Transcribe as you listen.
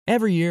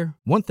Every year,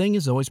 one thing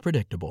is always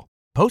predictable.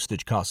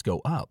 Postage costs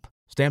go up.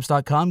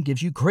 Stamps.com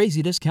gives you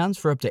crazy discounts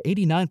for up to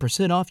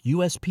 89% off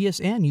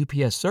USPS and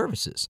UPS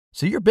services,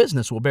 so your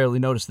business will barely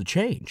notice the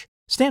change.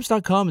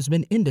 Stamps.com has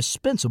been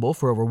indispensable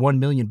for over 1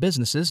 million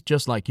businesses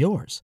just like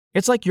yours.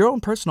 It's like your own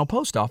personal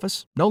post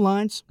office. No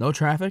lines, no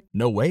traffic,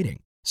 no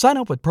waiting. Sign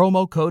up with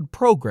promo code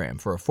PROGRAM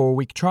for a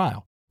 4-week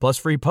trial, plus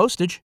free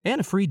postage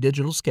and a free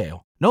digital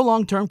scale. No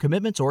long-term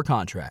commitments or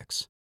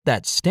contracts.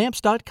 That's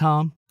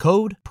Stamps.com,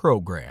 code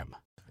PROGRAM.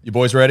 You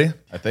boys ready?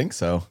 I think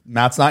so.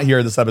 Matt's not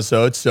here this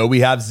episode, so we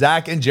have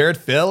Zach and Jared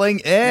filling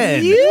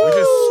in. We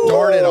just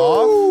started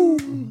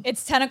off.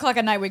 It's 10 o'clock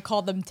at night. We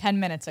called them 10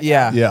 minutes ago.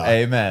 Yeah. Yeah.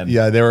 Amen.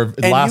 Yeah, they were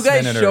And last you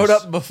guys minuters. showed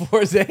up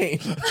before Zane.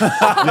 Yeah,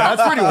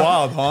 that's pretty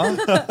wild,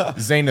 huh?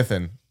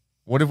 Zanathan,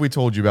 what have we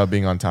told you about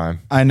being on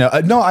time? I know.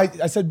 No, I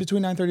said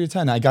between 9:30 to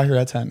 10. I got here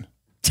at 10.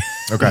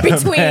 Okay.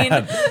 Between.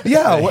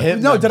 Yeah.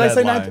 hitting No, the did I say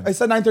deadline. 9? I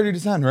said 9:30 to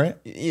 10, right?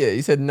 Yeah,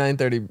 you said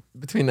 9:30,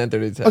 between 9:30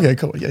 to 10. Okay,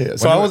 cool. Yeah.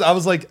 So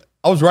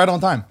I was right on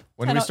time.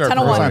 When do we 10:01. start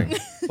promoting?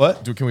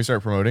 What? Can we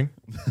start promoting?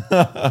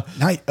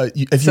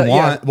 If So, you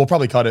want, we'll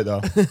probably cut it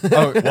though.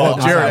 Oh, well,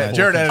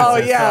 Jared edits Oh,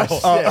 it, yeah. so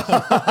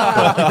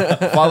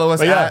Shit. follow us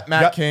But yeah, at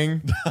Matt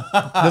King.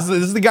 This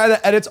is the guy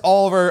that edits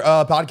all of our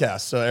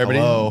podcasts. So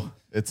everybody,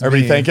 It's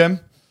me. thank him.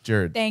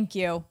 Jared, Thank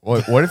you.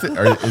 what if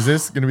is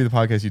this going to be the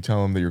podcast you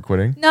tell him that you're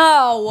quitting?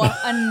 No,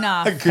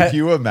 enough. Could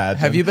you imagine?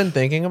 Have you been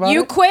thinking about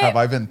You it? quit. Have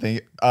I been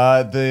thinking?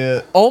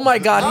 The Oh my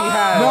God, he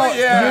has.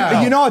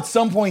 yeah. You know, at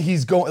some point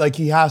he's going, like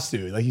he has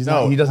to. Like he's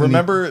no. not. He doesn't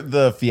remember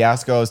the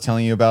fiasco I was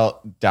telling you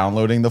about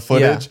downloading the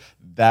footage.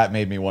 That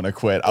made me want to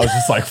quit. I was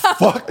just like,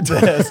 fuck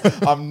this.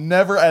 I'm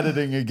never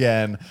editing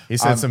again. He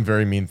said some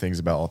very mean things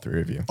about all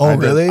three of you. Oh,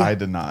 really? I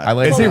did not. I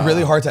like- Is it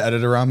really hard to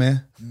edit around me?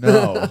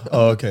 No.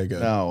 Oh, okay, good.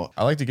 No.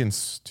 I like to get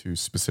into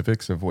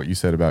specifics of what you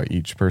said about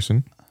each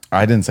person.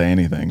 I didn't say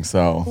anything.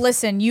 So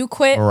Listen, you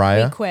quit.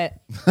 Mariah? We quit.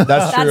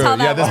 That's true. how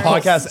that Yeah, this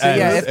works. podcast ends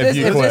Yeah, if this,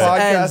 you if quit. this Podcast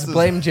ends, is-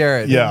 blame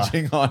Jared. Yeah.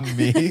 bitching on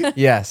me.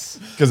 Yes.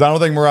 Because I don't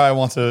think Mariah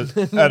wants to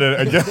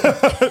edit again.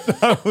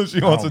 I don't think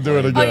she wants to do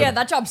it Oh, again. yeah,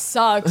 that job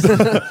sucks.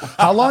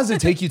 How long does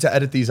it take you to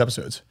edit these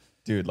episodes?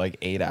 Dude, like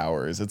 8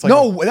 hours. It's like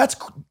No,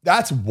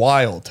 that's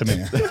wild to me.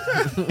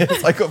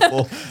 it's like a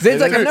full.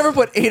 Zane's like, I've never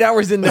put 8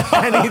 hours into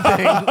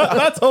anything.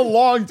 That's a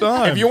long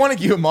time. If you want to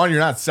keep him on, you're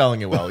not selling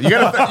it well. You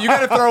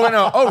gotta throw in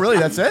oh really,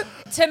 that's it?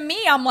 To me,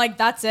 I'm like,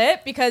 that's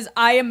it, because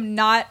I am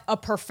not a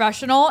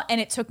professional, and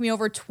it took me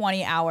over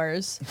 20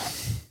 hours.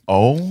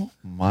 Oh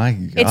my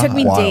god! It took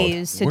me Wild.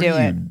 days to what do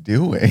are you it.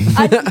 doing?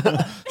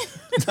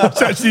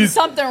 she's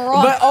Something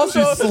wrong. But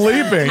also,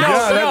 sleeping. no,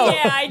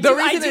 I the do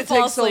reason it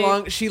fall takes so asleep.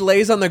 long, she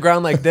lays on the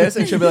ground like this,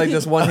 and she'll be like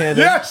this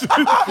one-handed. Yeah,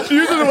 she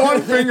uses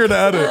one finger to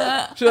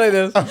edit. She'll like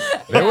this.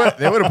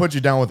 They would have put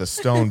you down with a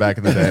stone back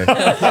in the day.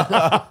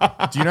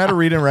 Do you know how to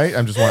read and write?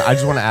 I just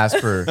want to ask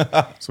for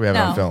so we have it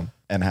on No. film.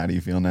 And how do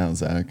you feel now,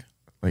 Zach?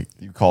 Like,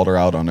 You called her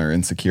out on her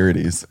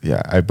insecurities.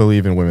 yeah, I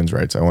believe in women's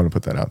rights. I want to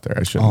put that out there.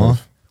 I shouldn't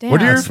have. Damn.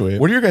 What are That's sweet.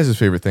 your guys'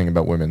 favorite thing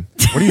about women?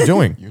 What are you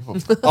doing?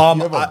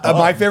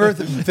 My favorite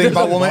thing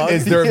about women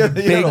is their You had a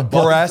big bug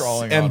breasts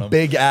crawling on and them.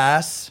 big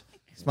ass.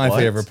 It's my What?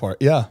 favorite part.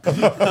 Yeah.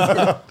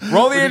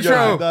 Roll the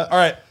intro. All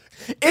right.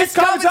 It's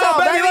Come on,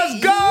 baby,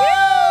 let's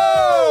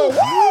go!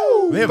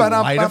 Woo! They have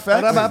light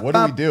effects. Wait, what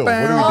do we do? What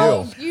do we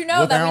Oh, do? you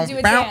know that we do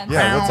a dance.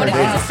 Yeah, what's our What do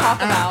you dance? guys talk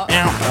about?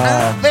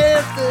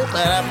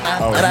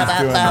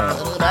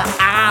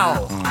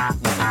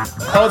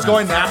 Oh, it's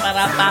going now.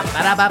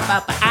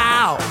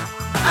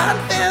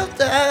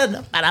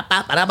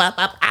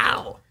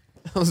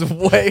 That was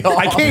way off.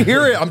 I can't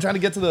hear it. I'm trying to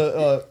get to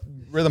the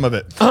rhythm of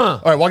it.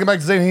 All right, welcome back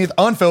to Zane and Heath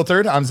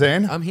Unfiltered. I'm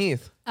Zane. I'm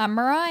Heath. I'm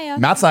Mariah.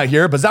 Matt's not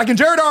here, but Zach and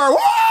Jared are. Woo!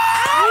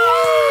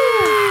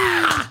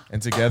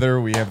 And together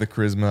we have the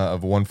charisma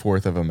of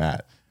 1/4 of a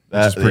Matt.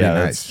 Which is pretty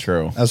nice. That's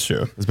true. That's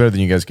true. It's better than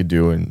you guys could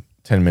do in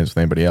 10 minutes with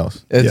anybody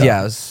else.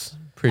 Yeah, I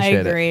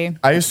appreciate agree.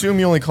 I assume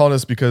you only called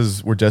us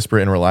because we're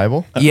desperate and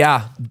reliable. it.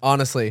 Yeah,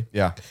 honestly.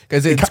 Yeah.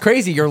 Because it's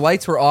crazy. Your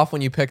lights were off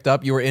when you picked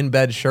up. You were in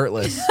bed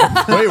shirtless.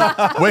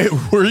 Wait,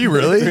 were you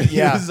really?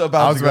 Yeah. He was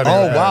about to go.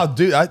 Oh wow,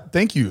 dude!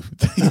 Thank you.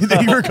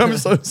 Thank you for coming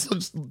such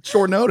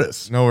short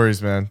notice. No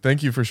worries, man.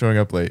 Thank you for showing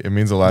up late. It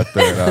means a lot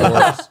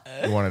that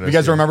you wanted us You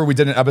guys here. remember we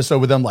did an episode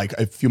with him like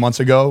a few months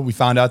ago. We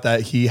found out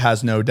that he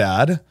has no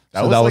dad,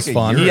 so was that like was a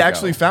fun. year He ago.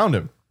 actually found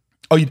him.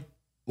 Oh, you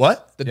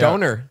what? The Yeah.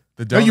 donor.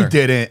 The No, donor. you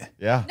didn't.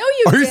 Yeah. No,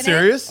 you Are you didn't.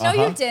 serious? No,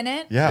 you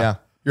didn't. Yeah.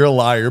 You're a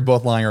liar. You're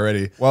both lying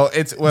already. Well,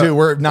 Dude,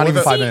 we're not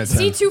even 5 minutes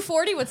in.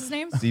 C240, what's his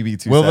name?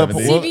 CB270. Will the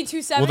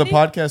CB270? will the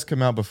podcast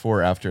come out before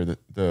or after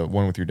the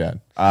one with your dad?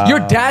 Your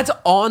dad's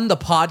on the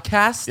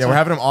podcast? Yeah, we're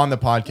having him on the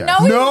podcast. No,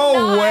 he's No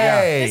not.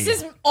 way.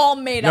 This is all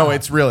made up. No,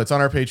 it's real. It's on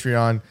our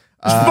Patreon.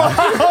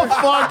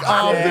 Fuck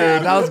off, dude.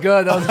 That was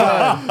good. That was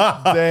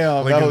good.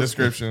 Damn. Link in the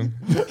description.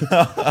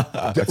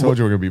 I told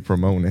you we're gonna be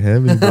promoting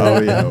heavy. Bro.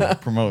 Oh yeah,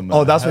 promoting.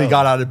 Oh, that's when you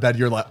got out of bed.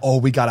 You're like, oh,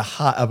 we got a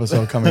hot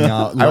episode coming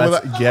out.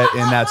 Let's get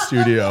in that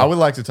studio. I would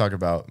like to talk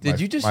about. Did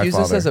you just use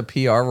this as a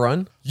PR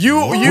run?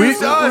 You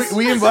used us?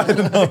 We invited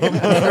them.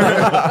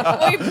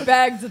 We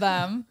begged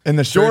them. And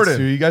the shorts, Jordan.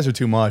 dude, you guys are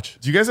too much.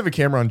 Do you guys have a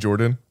camera on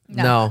Jordan?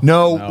 No.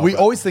 No, we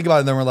always think about it,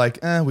 and then we're like,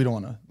 we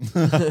don't want to.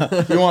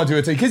 We don't want to do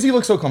it because he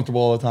looks so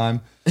comfortable all the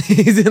time.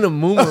 He's in a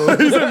moo-moo.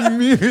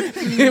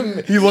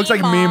 He looks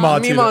like Mima.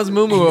 Mima's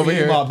moo-moo over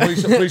here. Mima,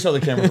 please show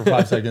the camera for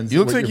 5 seconds.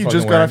 You look like you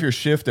just got off your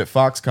shift at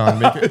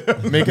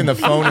Foxconn, making the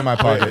phone in my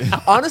pocket.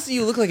 Honestly,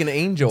 you look like an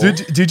angel.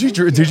 Did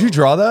you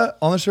draw that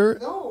on the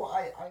shirt? No,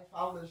 I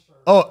found this shirt.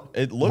 Oh,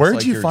 It looks where'd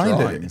like you your find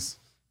drawings.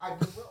 I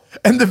Goodwill.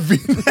 it? And the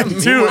V-neck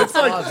too. It's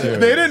like they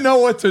didn't know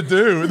what to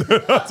do.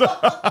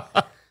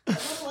 I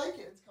just like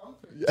it. It's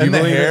comfy. And the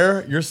believe it?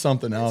 hair, you're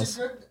something It's else.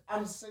 good.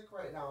 I'm sick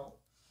right now.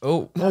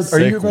 Oh, Are you Sick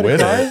ready to with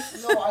cry? it.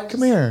 No, I just,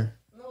 Come here.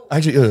 No.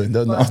 Actually,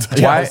 no.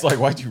 Yeah, I was like,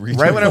 why'd you reach?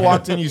 Right when I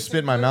walked in, you spit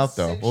in my mouth,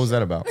 though. What was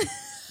that about?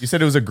 You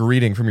said it was a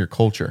greeting from your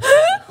culture.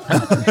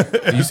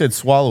 You said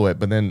swallow it,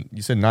 but then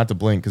you said not to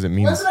blink because it When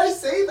means. did I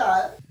say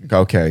that?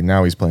 Okay,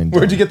 now he's playing.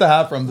 Where'd you get the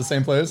hat from? The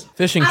same place?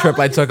 fishing trip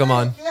I took him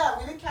on. Yeah,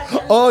 we didn't catch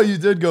it. Oh, you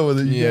did go with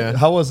it. Yeah.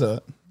 How was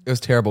it? It was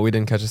terrible. We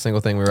didn't catch a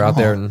single thing. We were out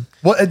there, and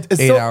Well, it's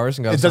 8 still- hours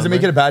and got it doesn't make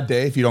it a sunburned. bad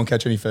day if you don't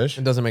catch any fish.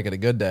 it doesn't make it a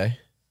good day.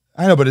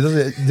 I know, but it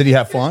doesn't. Did he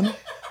have fun?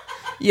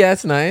 Yeah,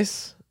 it's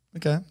nice.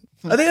 Okay.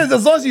 I think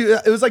as long as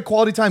it was like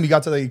quality time. You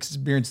got to like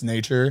experience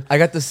nature. I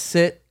got to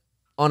sit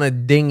on a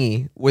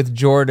dinghy with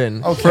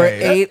Jordan for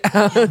Okay. 8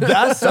 hours.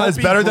 That's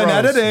better than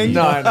gross. editing.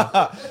 No, I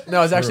know.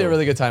 No, it's actually a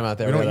really good time out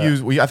there. We don't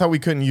use. I thought we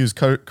couldn't use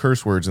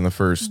curse words in the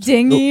first.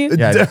 Dingy.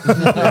 Yeah,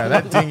 yeah,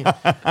 that ding.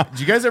 Did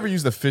you guys ever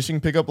use the fishing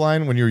pickup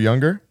line when you were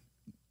younger?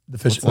 The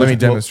fish. Let me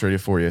demonstrate it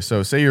for you.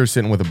 So, say you're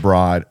sitting with a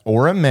broad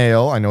or a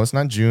male. I know it's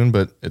not June,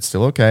 but it's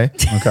still okay.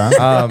 Okay.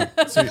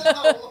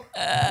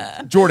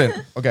 Jordan.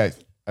 Okay.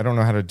 I don't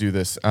know how to do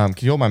this. Can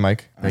you hold my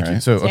mic? Thank you.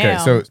 right. So, okay. Damn.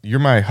 So you're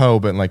my hoe,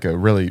 but in like a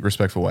really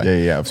respectful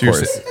way. Yeah, of So you're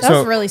course. That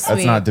was really sweet.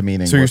 That's not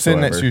demeaning. So you're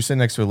sitting whatsoever.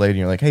 next to a lady, and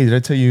you're like, "Hey, did I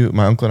tell you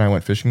my uncle and I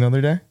went fishing the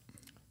other day?"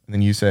 And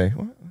then you say,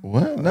 "What?"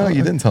 What? No,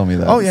 you didn't tell me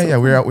that. Oh yeah,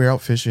 we're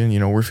out fishing.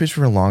 You know, we're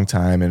fishing for a long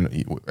time,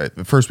 and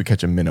at first we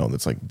catch a minnow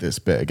that's like this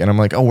big, and I'm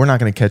like, oh, we're not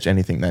gonna catch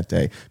anything that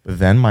day. But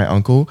then my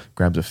uncle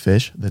grabs a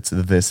fish that's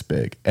this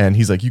big, and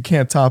he's like, you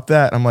can't top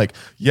that. I'm like,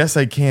 yes,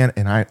 I can,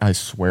 and I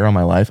swear on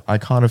my life, I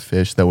caught a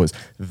fish that was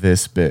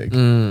this big.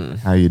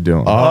 How you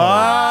doing?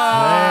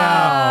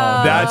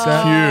 That's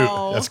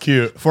cute. That's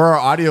cute. For our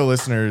audio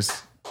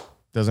listeners,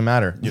 doesn't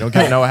matter. You don't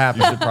get to know what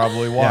happened. You should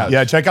probably watch.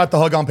 Yeah, check out the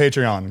Hug on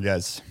Patreon,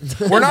 guys.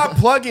 We're not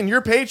plugging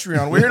your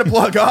Patreon. We're here to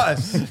plug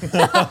us.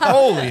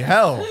 Holy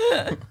hell.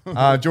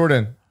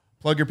 Jordan,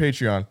 plug your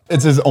Patreon.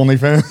 It's his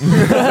OnlyFans.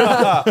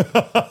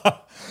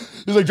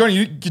 He's like, Jordan,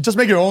 you just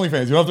make your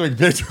OnlyFans. You don't have to make a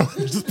Patreon.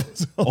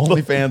 Just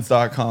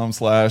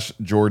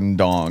Onlyfans.com/Jordan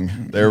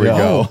Dong. There we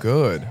go.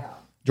 good.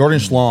 Jordan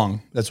Schlong.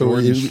 That's what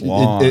Jordan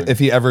Schlong. if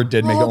he ever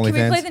did make an Oh, can we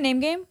play OnlyFans. the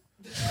name game?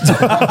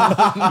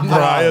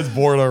 Brian's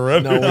bored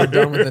already. No, we're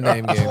done with the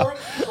name game.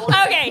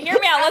 Okay, hear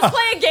me out. Let's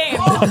play a game.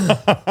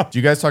 Do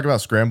you guys talk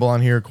about Scramble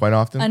on here quite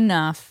often?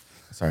 Enough.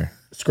 Sorry.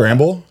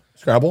 Scramble?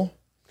 Scrabble?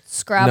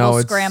 Scrabble, No,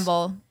 it's-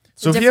 scramble.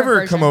 So if you Different ever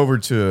version. come over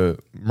to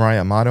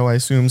Mariah Amato, I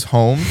assume's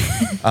home,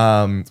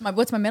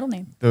 What's my middle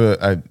name?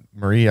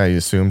 Marie, I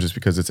assume, just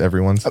because it's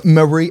everyone's.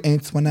 Marie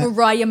Antoinette.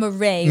 Mariah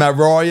Marie.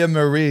 Mariah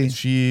Marie.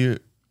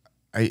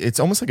 It's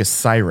almost like a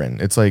siren.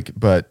 It's like,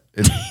 but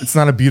it's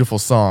not a beautiful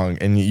song.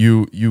 And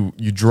you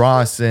draw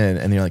us in,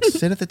 and you're like,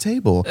 sit at the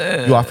table.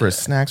 You offer us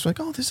snacks. We're like,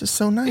 oh, this is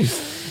so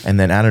nice. And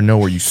then out of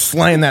nowhere, you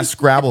slam that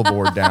Scrabble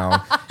board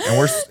down,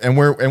 and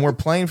we're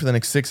playing for the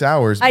next 6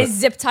 hours. I but-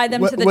 zip tied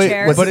them to the Wait,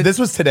 chairs. this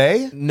was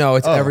today? No,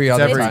 it's every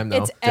other time though.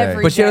 It's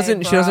every But she day,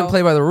 doesn't. She doesn't bro.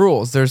 play by the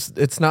rules.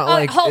 It's not Oh,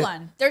 like. hold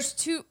on. There's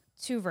two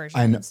versions.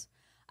 I know.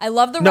 I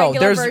love the No,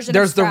 regular there's version.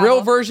 there's of the real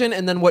Scrabble. version,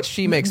 and then what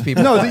she makes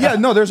people.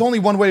 No, there's only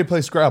one way to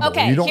play Scrabble.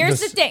 Okay, You don't here's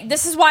just, the thing.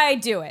 This is why I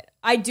do it.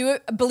 I do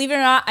it. Believe it or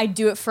not, I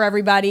do it for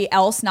everybody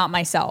else, not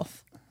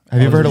myself.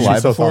 Have you ever heard of She's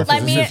live so before? thoughtful.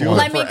 Let me This is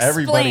let me for explain.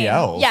 everybody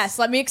else. Yes,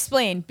 let me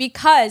explain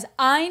because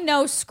I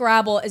know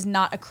Scrabble is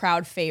not a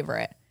crowd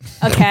favorite.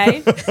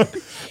 Okay,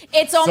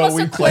 it's almost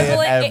we play it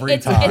equivalent. every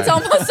It's time.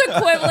 almost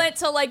equivalent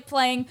to like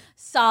playing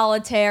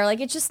solitaire. Like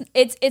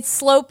it's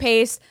slow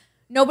paced.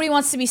 Nobody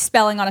wants to be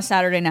spelling on a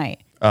Saturday night.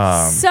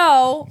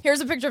 So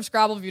here's a picture of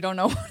Scrabble if you don't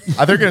know. I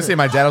thought you were gonna say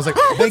my dad. I was like,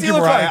 oh, Thank you,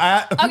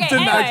 Brian. Okay,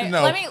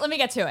 anyway, let me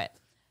get to it.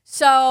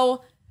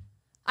 So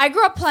I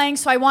grew up playing,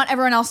 so I want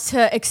everyone else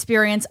to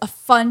experience a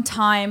fun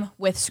time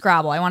with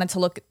Scrabble. I wanted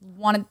to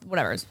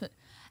whatever.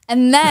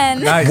 And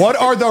then What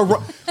are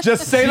the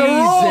just say the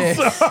rules?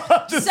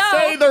 Just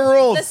say the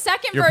rules. The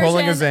second You're version,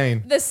 pulling a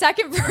Zane. The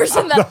second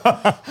version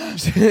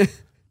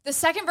the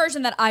second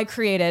version that I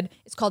created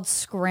is called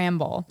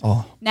Scramble.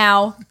 Oh.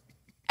 Now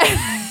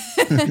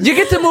You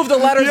get to move the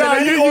letters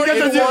Yeah, in any you order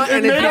get to you want, do-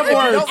 and it if made up you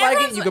words. don't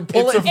like it, you can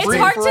pull it. it's free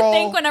hard for to all.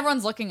 think when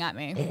everyone's looking at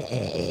me.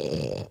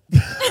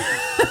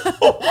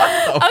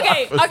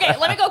 Okay,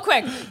 let me go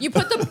quick. You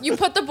put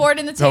the board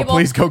in the table.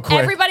 please go quick.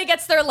 Everybody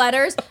gets their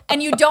letters,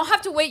 and you don't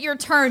have to wait your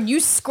turn. You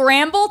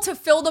scramble to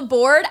fill the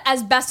board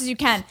as best as you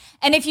can.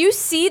 And if you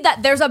see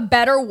that there's a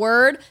better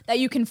word that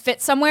you can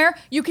fit somewhere,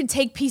 you can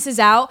take pieces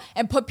out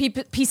and put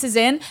pieces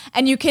in,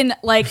 and you can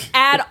like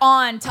add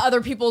on to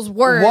other people's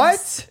words.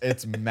 What?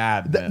 It's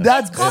madness.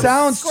 That called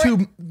sounds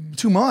scra-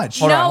 too much.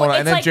 Hold No, on. it's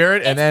And then like-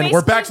 Jared, and it's then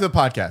we're back to basically-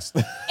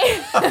 the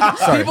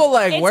podcast. People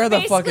like, It's where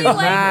the fuck is basically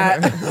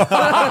like- Matt?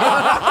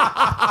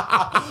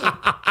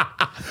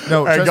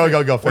 No, right, trust go, me,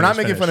 go, go. We're not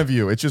Finish, making fun of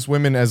you. It's just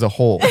women as a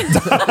whole.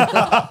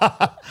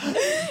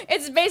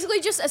 It's basically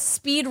just a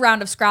speed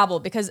round of Scrabble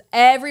because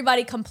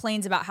everybody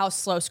complains about how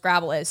slow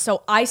Scrabble is.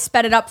 So I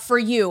sped it up for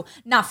you,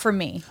 not for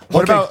me.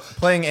 What about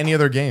playing any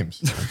other games?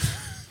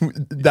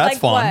 That's Like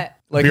fun. what?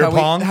 Like Beer how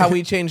pong? how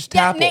we changed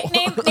Yeah,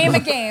 Tapple. name a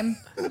game.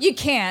 You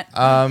can't.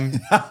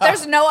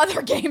 There's no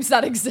other games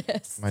that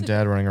exist. My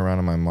dad running around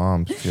on my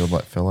mom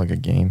felt like a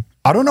game.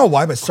 I don't know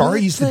why, but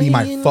Sorry used to be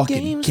my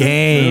fucking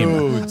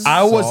game.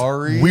 I was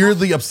Sorry.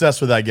 weirdly obsessed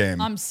with that game.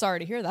 I'm sorry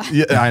to hear that.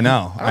 Yeah, I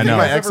know. I know.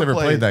 My I've ex ever ever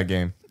played played that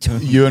game.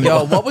 You and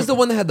Yo, what was the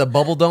one that had the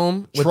bubble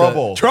dome? With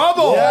Trouble.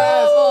 Trouble.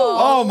 Yes.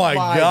 Oh my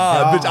my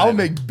god, bitch! I God. would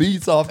make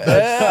beats off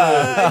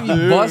that.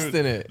 You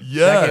busting it. That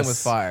Yes. game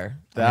was fire.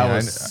 That mean,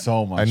 was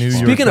so much I knew fun.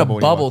 you were Speaking of trouble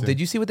when you bubble, walked in. did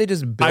you see what they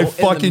just built I in the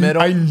fucking,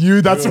 middle? I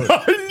knew that's how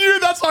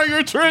you were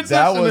transitioning.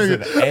 That was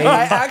an A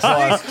I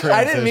actually,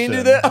 I didn't mean to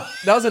do that.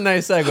 That was a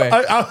nice segue.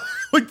 I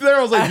looked there.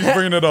 I was like, he's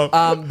bringing it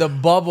up. The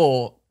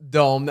bubble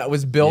dome that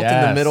was built in the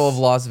Yes. middle of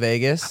Las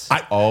Vegas.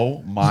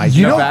 Oh my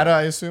You know- god. Nevada,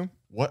 I assume.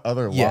 What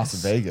other Yes.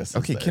 Las Vegas? Is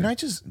Okay, there? can I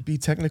just be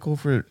technical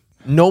for?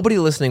 Nobody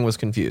listening was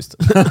confused.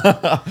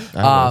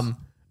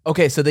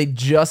 Okay, so they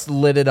just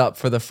lit it up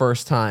for the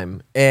first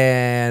time,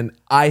 and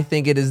I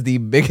think it is the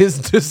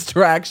biggest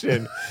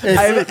distraction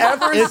I've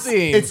ever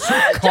seen. It's too,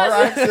 car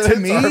accidents To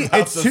me. me,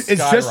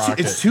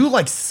 It's too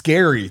like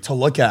scary to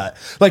look at.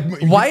 Like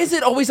Why is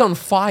it always on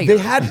fire? they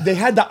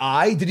had the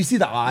eye? Did you see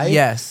the eye?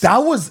 Yes. That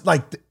was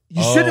like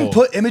you shouldn't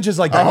put images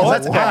like that.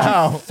 'cause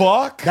that's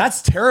Fuck.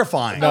 That's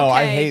terrifying. No,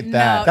 I Okay, hate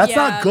that. no, That's yeah,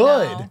 not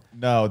good. no.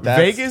 No, that's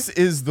Vegas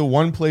is the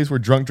one place where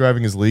drunk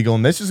driving is legal,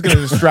 and this is going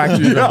to distract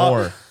you even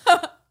more.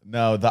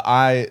 No, the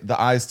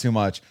eye's too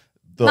much.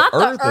 The Not the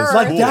earth is earth.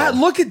 Like cool. that.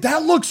 Look at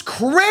that. Looks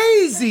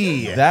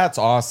crazy. That's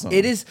awesome.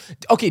 It is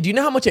okay. Do you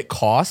know how much it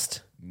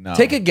cost? No.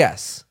 Take a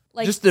guess.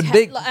 Like just the 10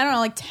 big. I don't know,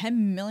 like $10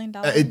 million.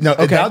 That Okay,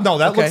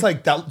 looks okay.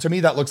 like that to me.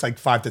 That looks like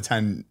 5 to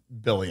 10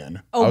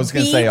 billion. Oh, I was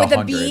gonna B say with a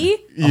 100. B.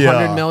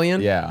 100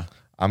 million. Yeah.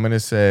 I'm going to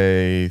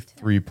say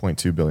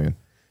 3.2 billion.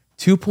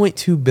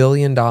 $2.2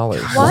 billion.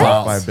 What?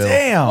 By Bill.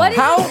 Damn. What is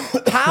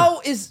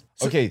How is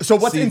Okay. So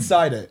what's see,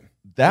 inside it?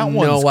 that No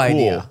one's cool.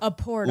 idea. a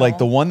portal? Like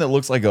the one that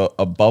looks like a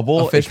bubble.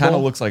 It kind fishbowl?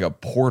 of looks like a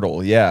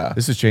portal. Yeah.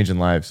 This is changing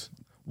lives.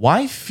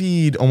 Why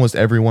feed almost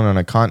everyone on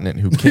a continent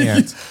who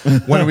can't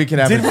when we can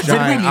have Did a we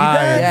giant need eye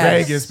that? in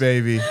Yes. Vegas,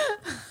 baby?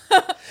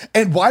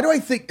 And why do I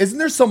think? Isn't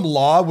there some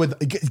law with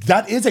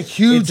that? Is a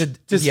huge It's a-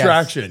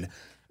 distraction.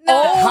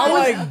 Oh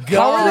my How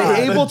God. are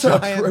they able to?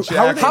 giant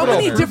How are they How able to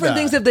many approve different that?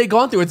 things have they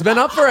gone through? It's been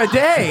up for a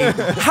day.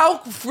 How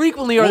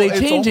frequently are Well, they it's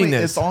changing only-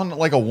 this? It's on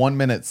like a 1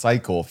 minute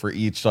cycle for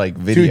each like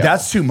video. Dude,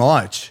 that's too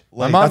much.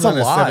 I'm that's on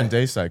a lot.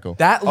 7-day cycle.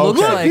 That looks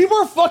Look, like people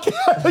are fucking.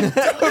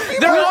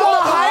 they're on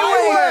the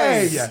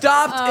highway.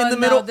 Stopped Oh, in the no,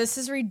 middle. this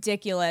is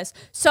ridiculous.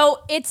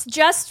 So it's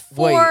just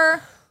Wait.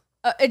 for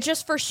it's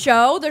just for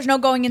show. There's no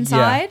going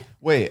inside.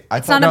 Wait, I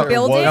not thought a there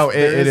building? was- No,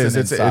 there it is.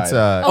 an It's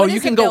inside. Oh, Oh, it you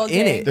is can a go building.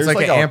 in it. There's it's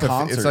like like an a it's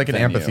concert like an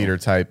venue. amphitheater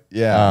type.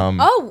 Yeah.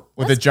 Oh,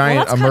 with a that's- giant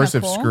well, that's kinda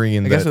immersive cool.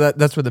 screen. I guess that,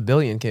 that's where the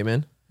billion came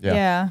in.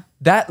 Yeah.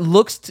 That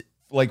looks.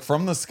 Like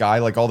from the sky,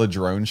 like all the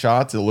drone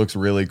shots, it looks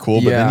really cool.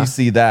 But then Yeah. you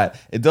see that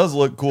it does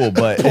look cool,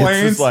 but it's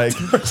Planes. just like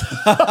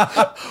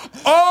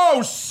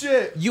Oh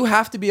shit! You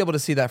have to be able to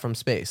see that from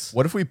space.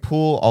 What if we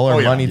pool all our Oh,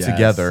 yeah. money Yes.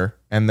 together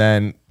and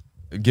then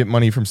get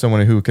money from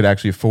someone who could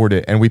actually afford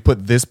it, and we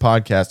put this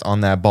podcast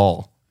on that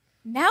ball?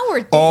 Now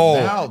we're Oh,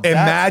 Now that's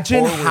imagine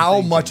forward how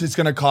thinking. much it's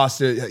gonna cost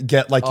to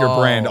get like your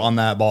brand on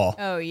that ball.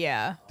 Oh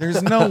yeah.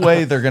 there's no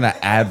way they're gonna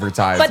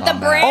advertise. But the on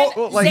brand,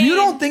 Oh, like Zane, you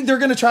don't think they're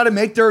gonna try to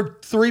make their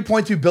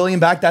 3.2 billion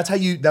back? That's how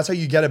you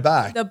get it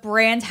back. the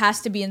brand has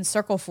to be in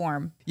circle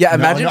form. Yeah,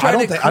 imagine I trying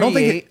don't to think. create. I don't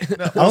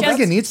think. I don't think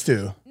it needs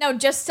to. No,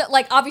 just to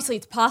like obviously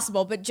it's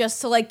possible, but just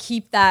to like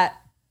keep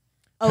that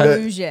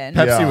illusion.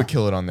 Pepsi Yeah. would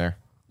kill it on there.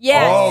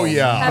 Yes. Oh,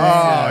 yeah. Pepsi.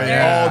 Oh,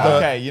 yeah. that.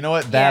 Okay, you know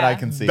what? That Yeah. I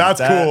can see. That's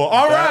That- cool.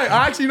 All that- right.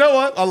 Actually, you know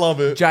what? I love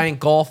it. Giant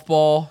golf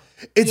ball,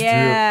 It's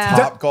Yeah.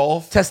 Top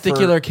golf,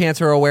 testicular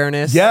cancer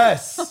awareness.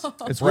 Yes.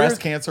 It's for breast weird.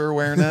 cancer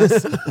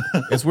awareness.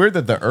 It's weird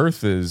that the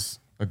Earth is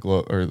a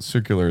or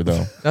circular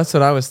though. That's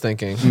what I was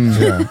thinking.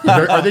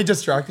 Are they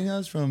distracting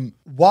us from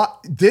what?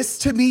 This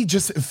to me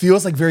just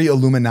feels like very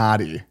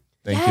Illuminati.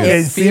 Thank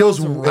Yes. you. It feels.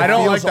 I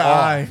don't like feels the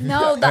off. eye.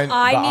 No, the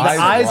eye the needs The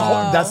to eyes.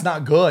 grow. That's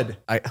not good.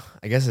 I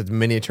guess it's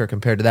miniature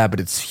compared to that, but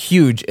it's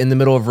huge in the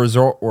middle of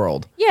Resort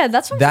World. Yeah,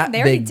 that's what I'm That saying. They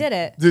already big- did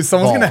it. Dude,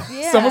 someone's Ball.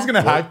 gonna someone's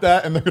gonna hack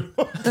that and they're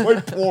gonna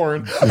play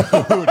porn.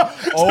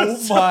 Oh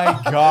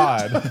my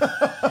god!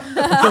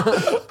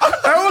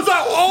 I was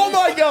like, oh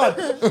my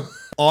God.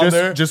 On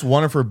there. Just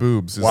one of her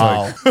boobs is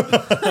Wow. like,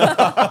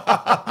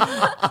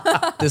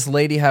 This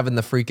lady having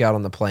the freak out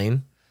on the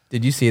plane.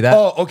 Did you see that?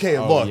 Oh, okay.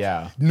 Look,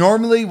 yeah.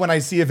 normally when I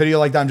see a video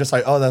like that, I'm just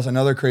like, oh, that's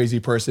another crazy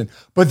person.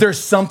 But there's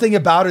something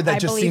about her that I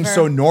just believe seems her.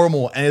 so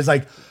normal. And it's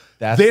like,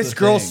 That's this the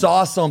girl thing.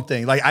 saw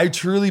something. Like, I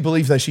truly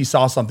believe that she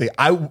saw something.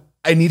 I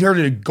need her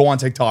to go on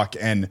TikTok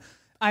and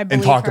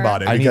believe talk her.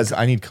 about it. I because,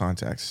 need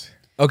context.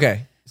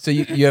 Okay, so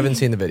you haven't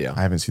seen the video.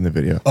 I haven't seen the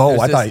video. oh,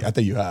 I there's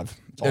thought you have.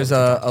 It's all There's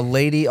TikTok. a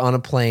lady on a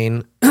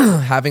plane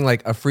having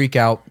like a freak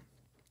out,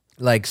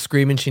 like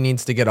screaming she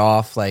needs to get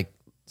off, like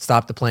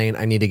stop the plane,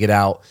 I need to get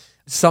out.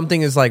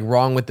 Something is like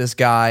wrong with this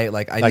guy.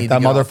 Like I Like need that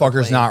to get off the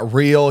motherfucker's plane. not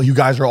real. You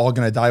guys are all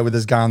gonna die with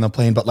this guy on the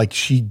plane, but like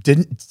she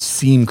didn't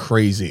seem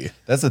crazy.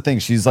 That's the thing.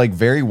 She's like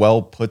very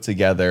well put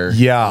together.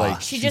 Yeah.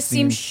 Like She just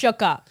seemed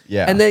shook up.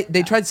 Yeah. And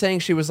they tried saying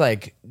she was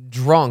like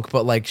drunk,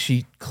 but like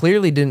she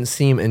clearly didn't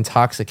seem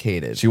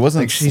intoxicated. she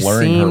wasn't Like, she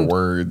slurring her seemed-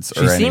 words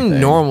She or seemed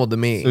anything. normal to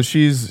me. So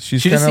she's She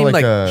kind just of seemed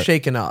like, like a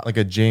shaken up. like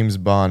a James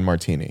Bond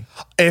martini.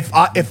 If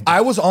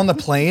I was on the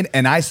plane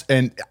and I'd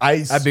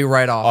be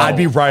right off. I'd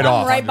be right I'm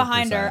off. right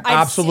behind her.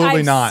 100%. Absolutely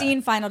I've not.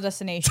 seen Final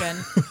Destination.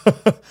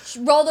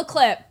 Roll the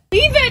clip.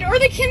 Believe it or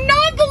they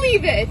cannot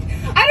believe it.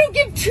 I don't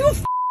give two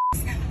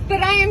f***s,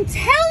 but I am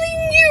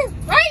telling you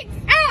right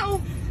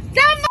now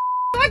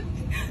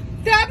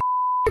that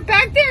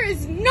back there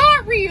is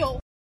not real.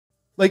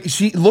 Like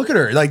look at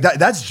her. Like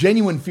that's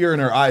genuine fear in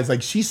her eyes.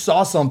 Like she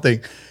saw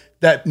something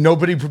that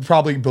nobody would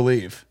probably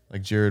believe.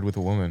 Like Jared with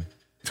a woman.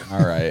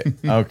 All right.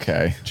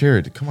 Okay.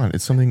 Jared, come on.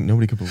 It's something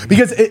nobody could believe.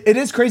 Because it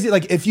is crazy.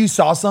 Like if you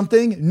saw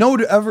something, no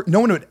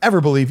one would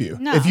ever believe you.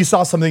 No. If you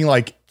saw something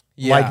like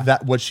Yeah.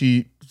 that, what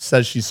she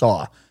says she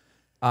saw.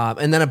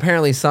 And then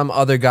apparently some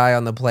other guy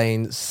on the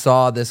plane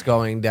saw this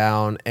going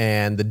down,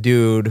 and the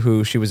dude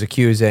who she was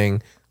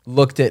accusing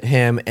looked at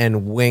him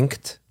and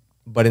winked,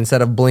 but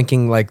instead of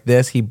blinking like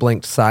this, he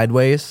blinked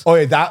sideways.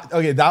 Okay, that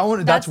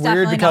one that's That's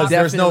weird definitely because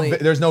not-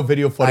 there's no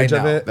video footage I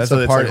of know. it. That's so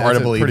a it's party. like hard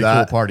That's to a believe pretty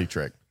that. cool party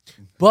trick.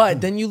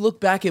 But then you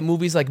look back at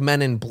movies like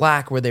Men in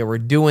Black where they were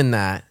doing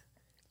that,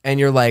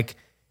 and you're like,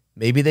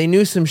 maybe they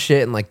knew some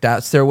shit, and like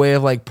that's their way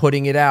of like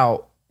putting it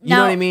out. You know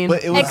Now- what I mean?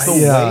 But it was the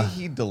Yeah. way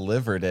he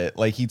delivered it.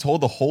 Like he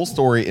told the whole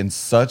story in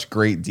such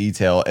great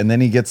detail, and then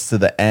he gets to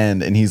the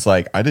end and he's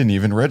like, "I didn't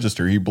even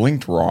register. He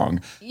blinked wrong."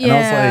 And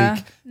I was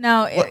like,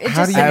 no, what- it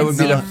how just do you that didn't would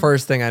be the seem-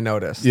 first thing I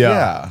noticed. Yeah.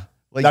 "Yeah."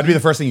 Like That'd be the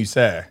first thing you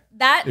say.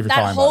 that if you're that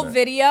talking whole about it.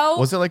 video.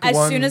 Was it like as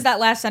one- soon as that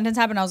last sentence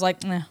happened, I was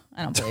like, I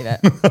don't believe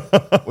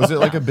it. Was it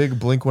like a big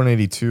Blink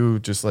 182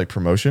 just like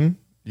promotion?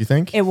 You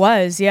think? It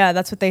was, yeah.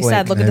 That's what they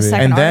said. Look at the Maybe.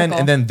 second and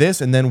article. then this,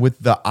 and then with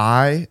the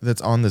eye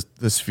that's on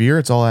the sphere,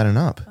 it's all adding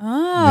up. Think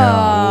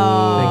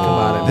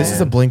about it. This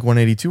is a Blink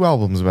 182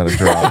 album's about to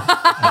drop.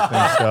 I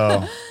think so.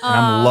 And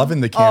I'm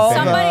loving the campaign.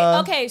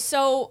 Somebody, okay,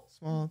 so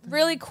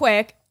really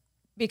quick,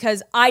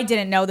 because I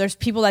didn't know. There's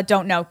people that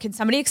don't know. Can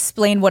somebody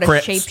explain what a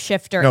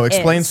shapeshifter No,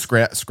 explain is?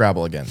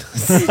 Scrabble again.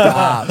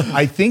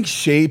 I think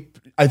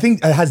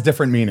it has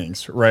different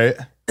meanings, right?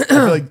 I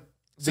feel like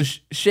So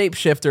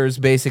shapeshifters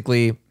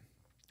basically,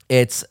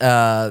 it's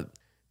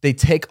they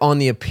take on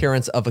the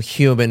appearance of a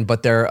human,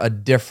 but they're a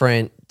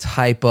different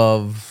type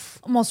of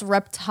Almost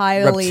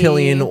reptilian.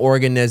 reptilian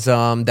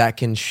organism that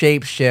can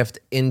shapeshift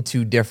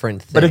into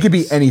different things. but it could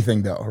be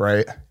anything though,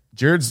 right?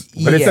 Jared's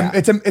But Yeah.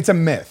 it's a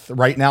myth.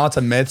 Right now it's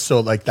a myth,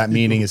 so like that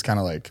meaning is kind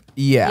of like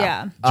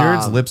yeah.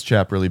 Jared's lips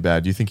chap really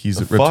bad. Do you think he's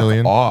a fuck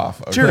reptilian?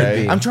 off. Okay.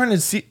 Jared, I'm trying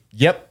to see.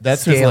 Yep,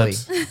 that's Scaly.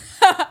 his lips.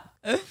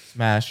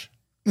 Smash.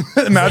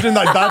 imagine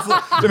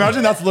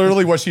that's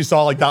literally what she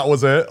saw. Like that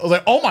was it. I was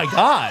like, oh my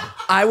god.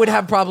 I would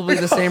have probably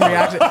the same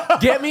reaction.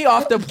 Get me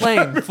off the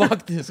plane.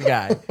 Fuck this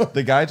guy.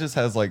 The guy just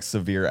has like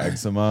severe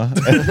eczema.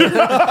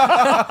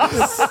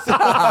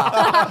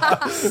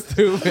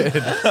 Stupid.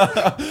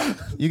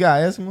 You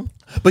got asthma?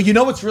 But you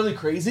know what's really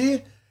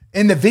crazy?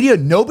 In the video,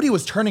 nobody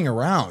was turning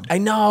around. I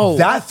know.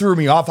 That threw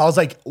me off. I was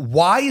like,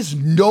 why is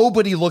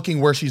nobody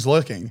looking where she's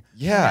looking?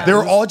 Yeah. They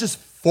were all just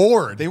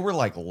forward. They were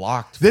like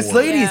locked. This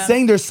forward. lady is Yeah.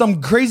 saying there's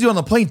some crazy on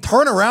the plane.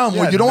 Turn around.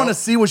 Yeah, you don't no- want to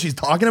see what she's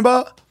talking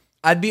about?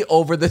 I'd be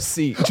over the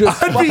seat.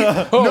 Just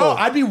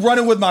I'd be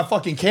running with my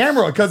fucking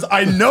camera because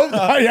I know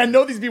I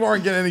know these people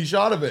aren't getting any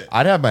shot of it.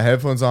 I'd have my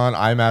headphones on,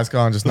 eye mask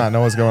on, just not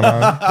know what's going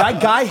on.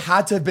 That guy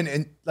had to have been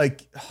in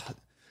like.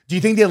 Do you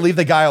think they leave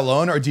the guy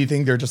alone, or do you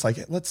think they're just like,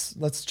 let's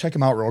check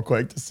him out real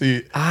quick to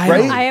see?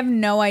 Right? I have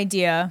no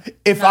idea.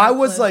 If Not a I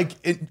was clue. like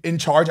in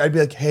charge, I'd be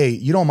like, hey,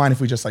 you don't mind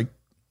if we just like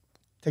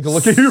take a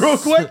look at you real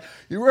quick?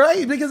 You're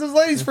right, because this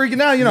lady's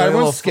freaking out. You know,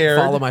 everyone's scared.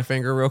 Follow my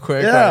finger real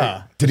quick. Yeah.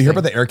 Right. Did you hear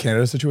about the Air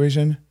Canada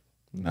situation?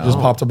 No. Just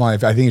popped up on.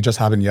 I think it just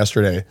happened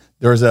yesterday.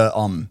 There was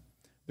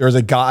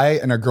a guy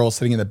and a girl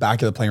sitting in the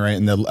back of the plane, right?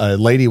 And the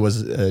lady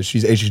was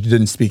she's Asian. She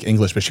didn't speak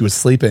English, but she was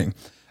sleeping.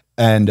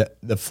 And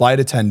the flight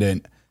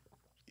attendant,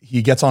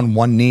 he gets on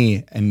one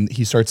knee and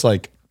he starts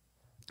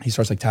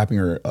tapping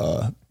her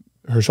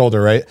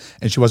shoulder, right?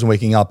 And she wasn't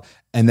waking up.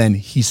 And then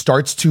he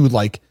starts to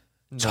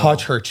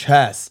touch her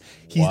chest.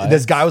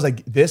 This guy was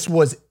like, this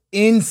was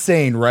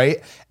insane,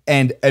 right?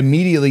 And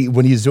immediately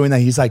when he's doing that,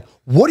 he's like,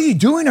 "What are you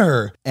doing to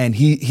her?" And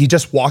he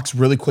just walks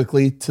really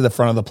quickly to the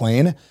front of the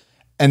plane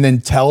and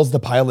then tells the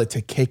pilot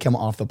to kick him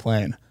off the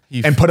plane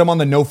and put him on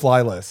the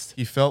no-fly list.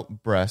 He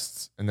felt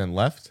breasts and then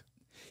left.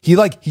 He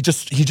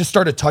just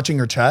started touching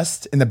her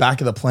chest in the back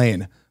of the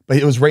plane, but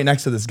it was right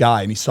next to this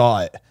guy and he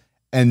saw it.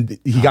 And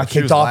he got she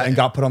kicked was off Latin. and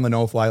got put on the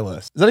no-fly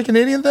list. Is that a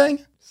Canadian thing?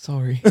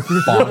 Sorry.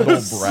 Fondle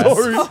breast.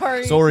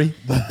 Sorry.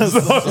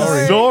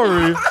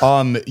 Sorry.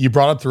 You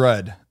brought up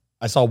Thread.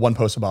 I saw one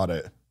post about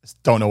it.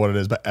 Don't know what it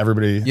is, but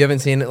everybody. You haven't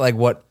seen it? Like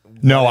what?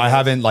 No, I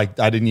haven't. Like,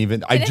 I didn't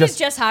even. I Didn't just.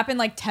 it just happen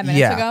like 10 minutes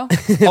Yeah.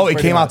 ago? Oh, it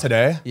came out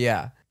today.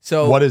 Yeah.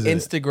 So What is it?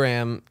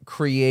 Instagram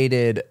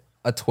created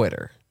a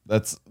Twitter.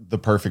 That's the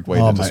perfect way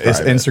Oh to my! describe Is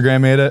it.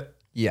 Instagram made it?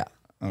 Yeah.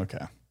 Okay.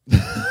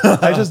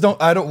 I just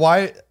don't. I don't.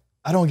 Why?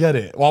 I don't get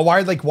it. Well,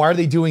 why? Like, why are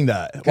they doing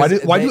that? Why do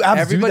apps do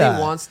Everybody that?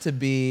 wants to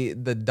be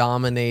the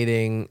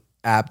dominating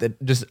app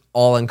that just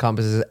all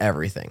encompasses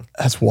everything.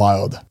 That's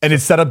wild. And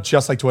it's set up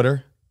just like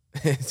Twitter.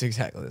 It's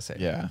exactly the same.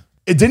 Yeah.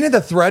 Didn't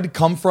the thread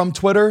come from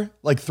Twitter?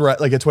 Like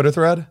a Twitter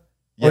thread? Or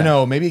Yeah.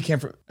 no? Maybe it came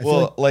from. I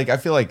feel like, I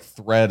feel like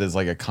thread is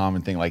like a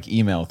common thing, like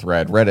email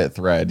thread, Reddit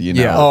thread, you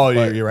know? Yeah. Oh,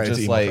 But you're right. It's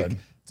Just email like thread.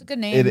 It's a good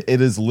name.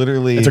 it is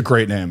literally It's a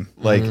great name.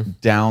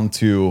 like down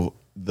to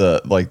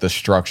the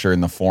structure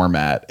and the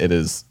format. It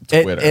is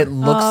Twitter. It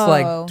looks Oh.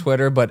 like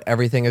Twitter, but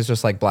everything is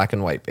just like black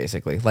and white,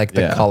 basically, like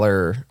the Yeah.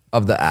 color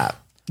of the app.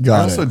 I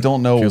Got also it.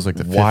 don't know Feels like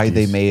the why 50s.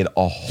 they made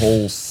a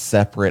whole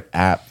separate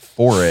app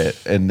for it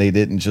and they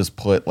didn't just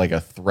put like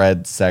a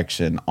thread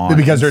section on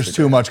Because there's Instagram.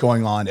 too much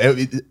going on.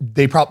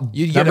 They probably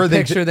You get a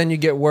picture, then you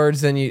get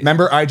words, then you.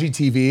 Remember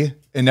IGTV?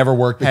 It never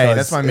worked because Hey,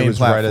 that's my main it was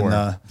right in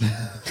platform.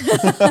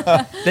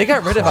 the. They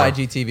got rid of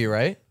IGTV,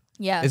 right?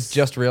 yes. It's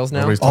just Reels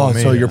now. Nobody's Oh, told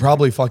me. so you're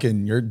probably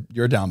fucking.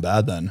 You're down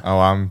bad then. Oh,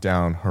 I'm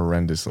down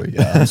horrendously.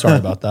 I'm sorry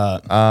about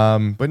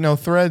that. But no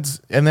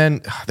Threads, and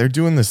then they're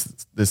doing this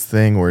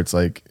thing where it's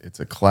like it's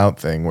a clout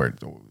thing where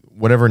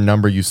whatever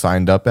number you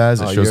signed up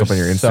as, it shows You're up on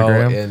your so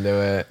Instagram. into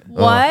it.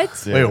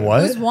 What? Wait,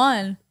 what? Who's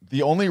won?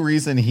 The only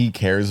reason he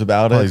cares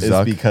about Probably it is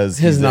Zuck. because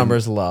His he's in-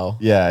 number's low.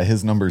 Yeah,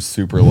 his number's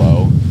super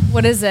low.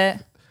 What is it?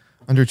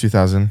 Under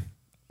 2,000,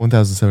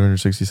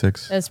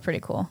 1,766. That's pretty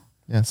cool.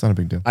 Yeah, it's not a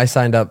big deal. I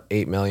signed up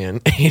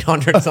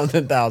 8,800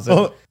 something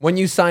thousand. When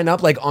you sign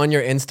up, like on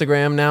your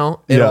Instagram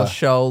now, it'll Yeah.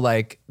 show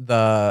like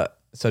the.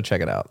 So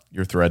check it out.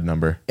 Your thread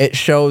number. It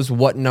shows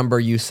what number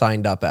you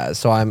signed up as.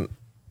 So I'm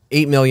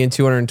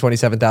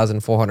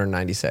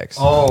 8,227,496.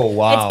 Oh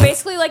wow. It's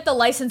basically like the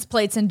license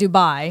plates in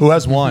Dubai. Who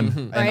has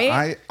won?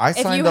 Right? I If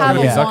signed you up have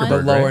with a The one-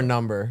 Zuckerberg, lower right?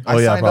 number. I Oh,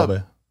 yeah, signed probably.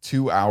 up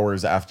 2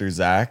 hours after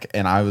Zach,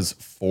 and I was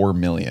 4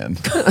 million.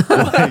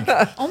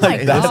 Oh my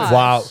That's god!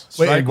 wow. Wait,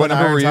 Strike what when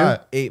number were iron's you?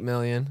 hot. 8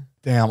 million.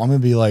 Damn, I'm gonna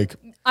be like,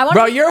 I want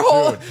Bro, to. your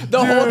whole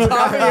the whole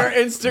top of your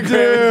Instagram.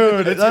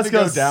 dude, gonna that's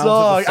go gonna down to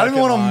the suck. I don't even second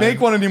want to line. make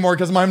one anymore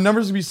because my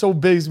numbers would be so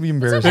big, it's gonna be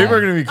embarrassing. okay. People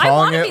are gonna be I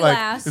calling wanna it be like,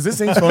 last. is this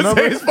Zane's phone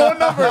number? His phone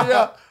number,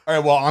 yeah. All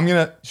right, well, I'm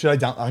gonna. Should I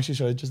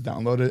just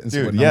download it and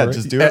see what Dude, yeah, number?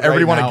 just do it.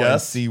 Everybody right want now to and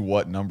guess? see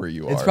what number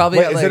you are. It's probably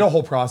Wait, at, is like, it a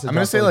whole process? I'm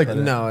gonna just say, for like,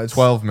 credit? No, it's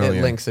 12 million.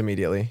 It links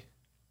immediately.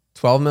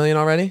 12 million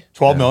already?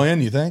 12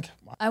 million. You think?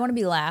 I want to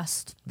be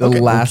last. The Okay,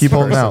 well, last keep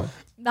holding person. out.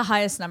 The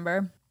highest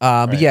number.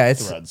 But yeah,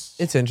 it's Threads.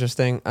 it's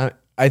interesting.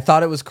 I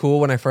thought it was cool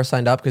when I first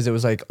signed up because it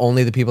was like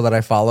only the people that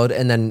I followed,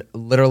 and then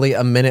literally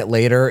a minute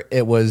later,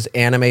 it was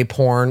anime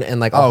porn and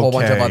like a whole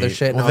bunch of Okay. other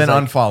shit. And Well, I was then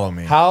like, unfollow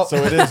me. How? So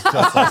it is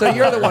just like, so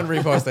you're the one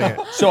reposting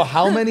it. So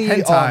how many?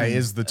 Hentai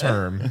is the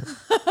term,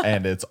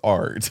 and it's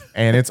art.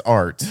 and it's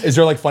art. Is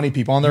there like funny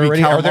people on there You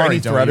already? mean Are there any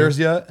calamari, don't you? threaders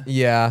yet?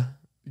 Yeah.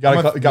 You got a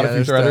yeah,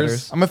 few there's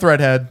threaders. I'm a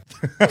threadhead.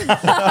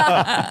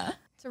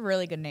 It's a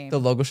really good name. The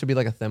logo should be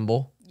like a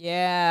thimble.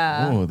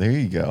 Yeah. Oh, there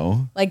you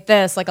go. Like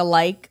this, like a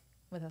like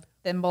with a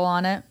thimble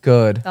on it.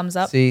 Good. Thumbs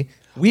up. See,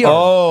 we are.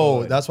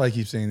 Oh, that's why I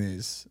keep seeing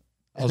these.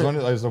 I was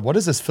wondering, I was like, what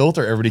is this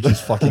filter everybody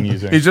keeps fucking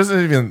using? He just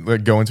doesn't even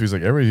like go into. He's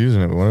like, everybody's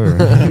using it.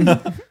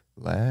 Whatever.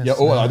 Last Yeah.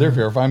 Oh, are they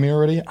verifying me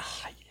already?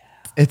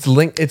 It's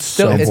linked. It's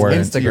still So it's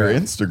important. To your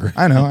Instagram. Instagram.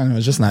 I know.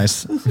 It's just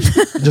nice.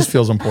 It just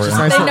feels important.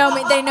 nice. They know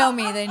me. They know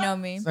me. They know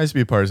me. It's nice to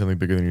be a part of something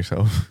bigger than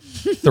yourself.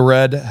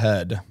 Thread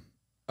head.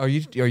 Are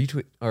you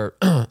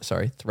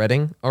sorry,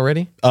 threading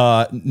already?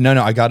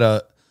 No. I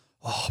gotta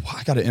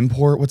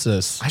import. What's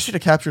this? I should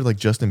have captured like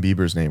Justin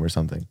Bieber's name or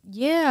something.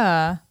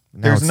 Yeah.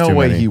 Now There's it's no too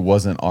way many. he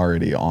wasn't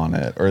already on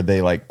it, or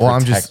they like Well,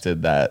 I'm just-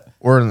 protected that.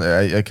 Or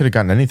I could have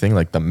gotten anything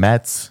like the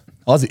Mets.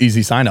 Oh, that's an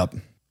easy sign up.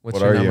 What's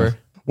What your are you? number?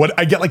 What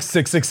I get like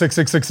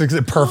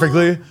 66666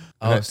 perfectly.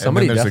 Oh, And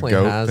somebody then there's definitely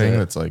a goat has thing it.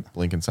 that's like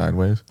blinking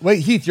sideways.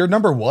 Wait, Heath, your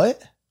number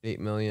what?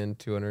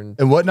 8,200,000.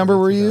 And what number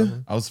were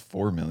you? I was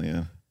 4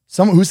 million.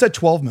 Someone who said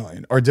 12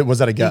 million, or was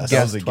that a guess?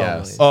 That was a 12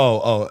 guess. million.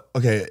 Oh,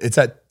 okay. It's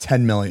at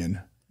 10 million.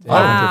 Wow.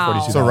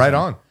 542,000. So right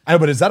on. I know,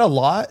 but is that a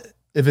lot?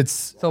 If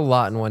it's, It's a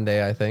lot in one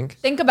day, I think.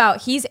 Think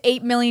about he's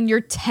 8 million.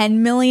 You're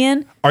 10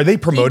 million. are they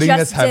promoting just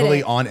this did heavily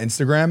it. on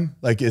Instagram?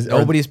 Like, is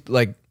Nobody's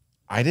like,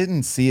 I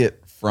didn't see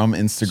it from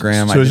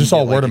Instagram. So I it's just didn't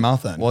all get, word of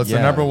mouth then. Well, it's the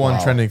Yeah, number one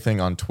wow. trending thing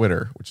on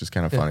Twitter, which is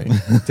kind of funny.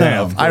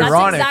 Damn.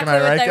 Ironic, exactly am I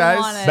what right, they guys?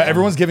 wanted. But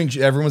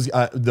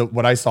everyone's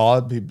what I saw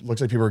looks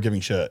like people are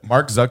giving shit.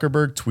 Mark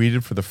Zuckerberg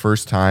tweeted for the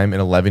first time in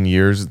 11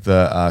 years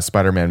the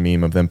Spider-Man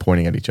meme of them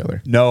pointing at each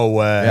other. No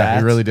way. Yeah,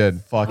 he really did.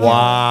 Fucking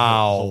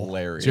Wow.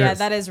 hilarious. Yeah,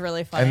 that is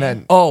really funny. And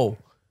then Oh,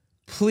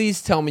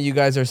 please tell me you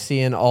guys are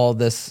seeing all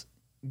this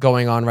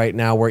going on right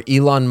now where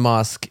Elon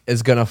Musk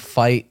is going to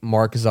fight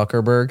Mark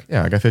Zuckerberg.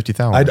 yeah, I got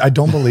 50,000. I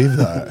don't believe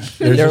that. There's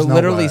They're just no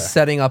literally way.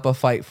 setting up a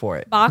fight for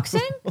it.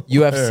 Boxing?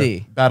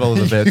 UFC. Battle of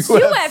the Bits.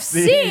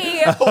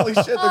 UFC? Holy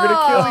shit, they're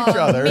gonna kill each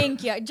other.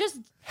 Minky, just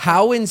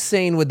How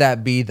insane would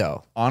that be,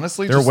 though?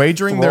 Honestly, They're just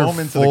wagering throw their 'em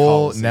into the full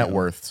Coliseum. net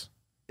worths.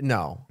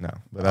 No. No,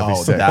 but that'd be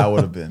Oh, sick. that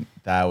would have been.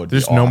 That would.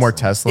 There's be no more awesome.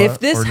 Tesla. If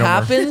this or no more-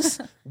 happens,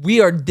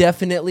 we are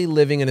definitely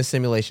living in a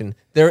simulation.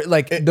 There,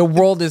 like the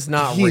world is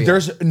not real.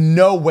 There's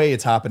no way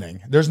it's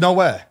happening. There's no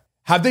way.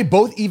 Have they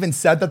both even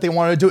said that they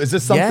wanted to do it? Is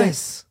this something?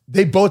 Yes.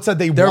 They both said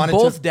They're wanted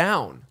both to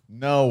down.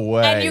 No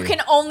way. and you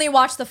can only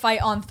watch the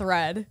fight on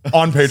Thread.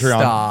 on Patreon.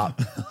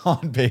 Stop.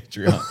 on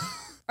Patreon.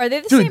 Are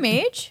they the Dude. same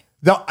age?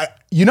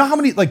 You know how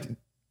many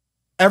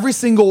every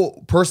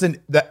single person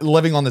that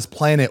living on this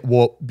planet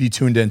will be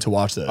tuned in to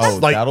watch this. Oh,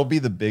 that'll be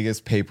the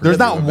biggest paper. there's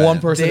not one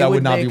person They that would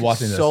would not be make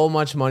watching this. so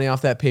much money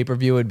off that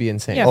pay-per-view. It'd be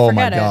insane. Yeah. Oh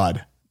my forget it.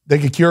 god, they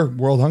could cure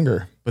world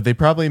hunger. But they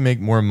probably make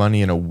more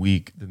money in a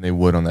week than they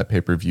would on that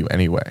pay-per-view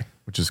anyway,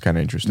 which is kind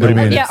of interesting. What do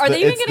you mean? Yeah, It's are the- they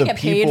even it's going to the get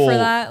paid people- for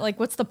that? Like,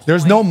 what's the point?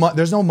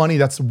 There's no money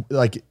that's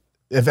like,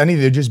 if any,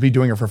 they'd just be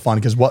doing it for fun.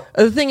 Because what?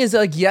 The thing is,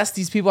 like, yes,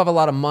 these people have a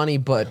lot of money,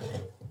 but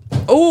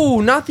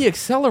not the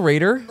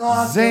accelerator.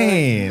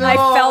 Zane. I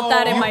felt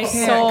that in my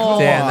soul.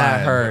 Damn,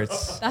 that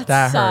hurts. That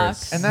that sucks.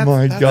 hurts. And that's,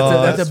 My that's,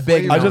 God. That's a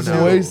big I no, just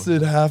no.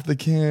 wasted half the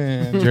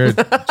can. Jared,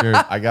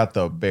 I got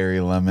the berry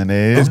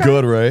lemonade. It's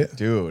good, right?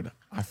 Dude.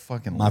 I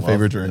fucking My love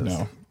favorite drink this.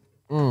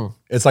 now.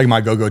 It's like my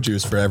go-go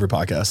juice for every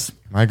podcast.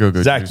 my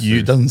go-go. Zach, juice you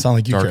is doesn't sound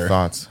like you dark care.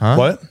 thoughts, huh?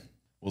 What?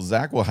 Well,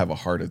 Zach will have a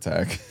heart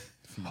attack.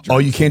 Oh,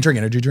 you can't drink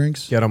energy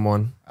drinks? Get him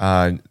one.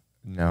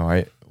 No,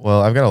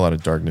 I've got a lot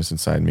of darkness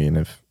inside me, and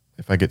if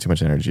I get too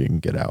much energy, it can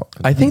get out.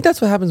 I think that's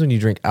what happens when you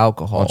drink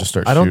alcohol. I'll just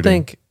start I don't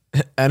shooting. think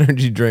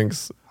energy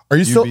drinks. Are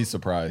you You'd still? be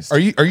surprised. Are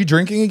you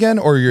drinking again,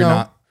 or you're No.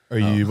 not? Are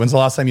you? When's the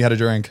last time you had a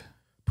drink?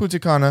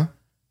 Puticana,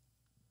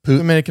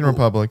 Dominican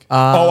Republic.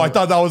 I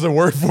thought that was a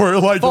word for it.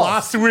 Like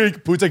last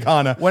week,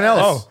 Puticana. When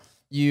else?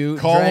 You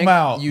Call 'em drank,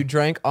 out. You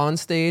drank on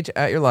stage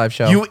at your live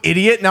show. You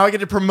idiot! Now I get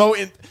to promote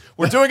it.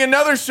 We're doing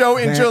another show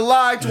in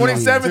July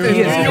 27th in Dude.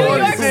 New New York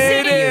York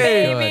City.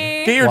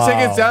 baby. Get your Wow.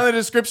 tickets down in the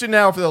description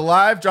now for the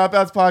live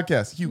Dropouts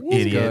podcast. You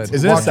idiots! good.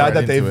 Isn't it Walked sad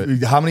right that into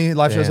they've? it. How many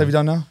live shows Damn. have you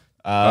done now?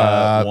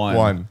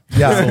 One.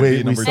 Yeah,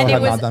 we number still two. have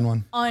And it not was done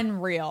one.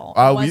 unreal.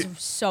 Oh, It was we-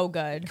 so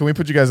good. Can we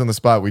put you guys on the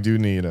spot? We do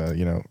need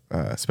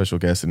a special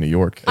guest in New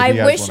York. you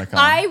guys wanna come.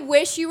 I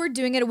wish you were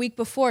doing it a week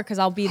before because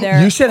I'll be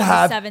there. You should on the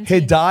have 17th.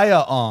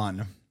 Hidayah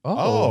on.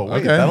 Oh, wait,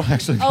 okay. that'll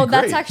actually be Oh,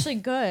 that's great. actually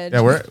good.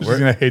 Yeah, She's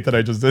gonna hate that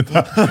I just did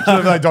that. She's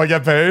gonna be like, do I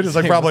get paid? It's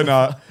like probably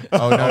not.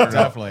 Oh no,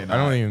 definitely I not.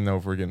 don't even know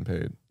if we're getting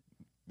paid.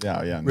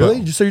 Yeah.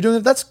 Really? So you're doing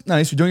it? That's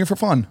nice. You're doing it for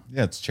fun.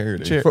 Yeah, it's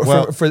charity. For-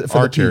 for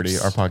our the charity,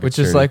 peeps. our pocket, which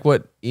is like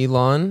what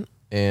Elon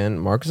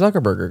and Mark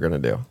Zuckerberg are gonna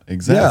do.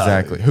 Exactly. Yeah.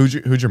 exactly.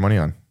 Who's your money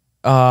on?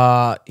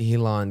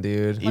 Elon,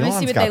 dude. Let me see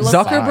Elon's what got they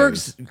look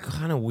Zuckerberg's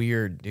kind of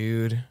weird,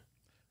 dude.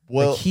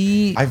 Well, Like,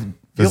 he- I feel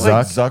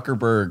like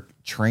Zuckerberg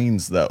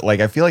trains though. Like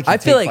I feel like he I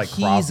feel takes, like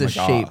Krav he's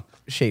a Maga.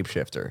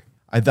 shapeshifter.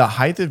 The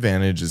height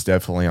advantage is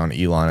definitely on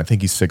Elon. I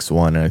think he's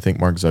 6'1", and I think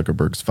Mark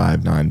Zuckerberg's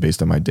 5'9",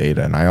 based on my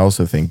data. And I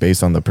also think,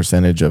 based on the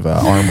percentage of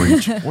arm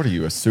reach, What are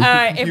you, a super?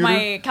 If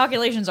my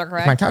calculations are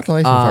correct. my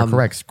calculations are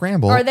correct.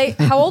 Scramble. Are they?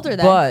 How old are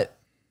they? But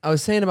I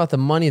was saying about the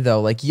money though,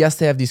 like yes,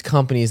 they have these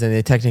companies and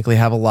they technically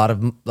have a lot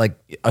of like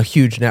a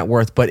huge net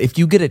worth. But if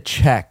you get a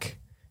check,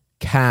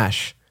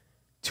 cash,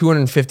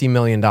 $250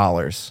 million,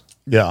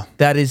 Yeah.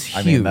 that is huge.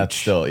 I mean, that's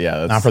still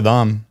that's Not for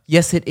them.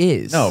 yes, it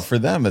is. no for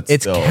them. It's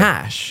it's still,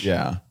 cash.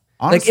 Yeah, Like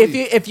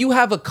honestly, if you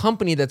have a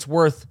company that's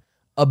worth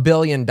 $1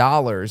 billion,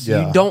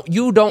 Yeah.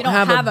 you don't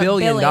have have $1 a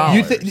billion.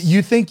 billion.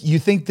 You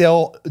think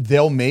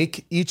they'll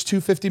make each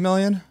 250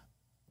 million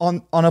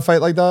on a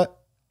fight like that?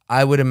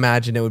 I would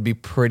imagine it would be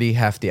pretty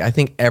hefty. I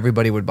think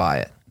everybody would buy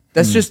it.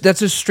 That's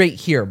just straight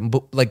here,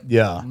 like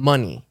Yeah.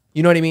 money.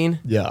 You know what I mean?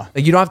 Yeah.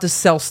 Like you don't have to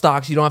sell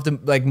stocks. You don't have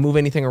to like move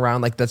anything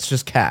around. Like that's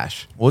just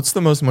cash. What's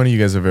the most money you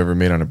guys have ever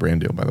made on a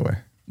brand deal, by the way?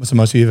 What's the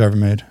most you've ever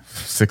made?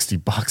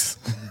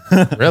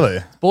 $60. Really?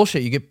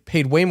 Bullshit. You get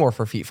paid way more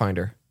for Feet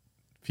Finder.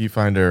 Feet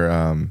Finder,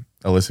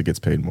 Alyssa gets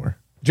paid more.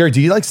 Jared, do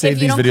you like save you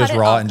these don't videos cut it,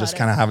 raw I'll and cut just it.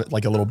 kind of have it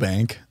like a little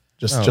bank,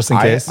 just in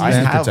I case?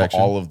 have protection.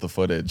 all of the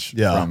footage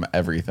Yeah. from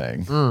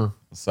everything.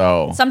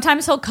 So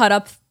Sometimes he'll cut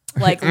up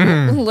like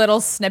little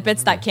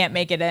snippets that can't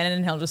make it in,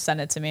 and he'll just send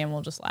it to me, and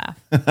we'll just laugh.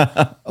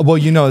 Well,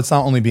 it's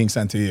not only being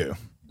sent to you.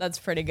 That's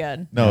pretty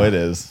good. no, it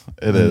is.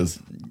 It is.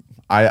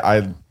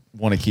 I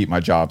want to keep my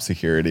job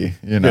security.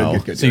 You know.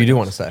 good. So you do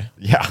want to say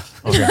Yeah.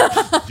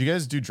 Do you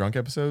guys do drunk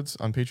episodes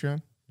on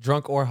Patreon?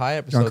 drunk or high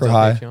episodes Drunk or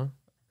on high. Patreon?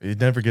 It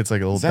never gets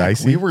like a little Zach,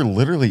 dicey. we were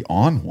literally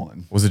on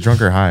one. Was it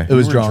drunk or high? It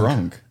was We were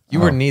drunk. You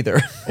were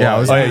neither. Yeah, I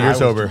was. Oh, yeah, you're I was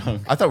sober.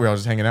 drunk. I thought we were all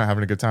just hanging out,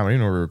 having a good time. I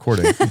didn't know we were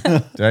recording.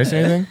 Did I say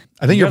anything?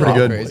 I think you're got it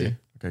pretty all good. crazy.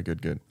 Okay,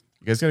 good.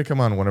 You guys gotta come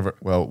on one of our.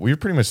 Well, we're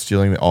pretty much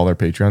stealing all their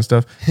Patreon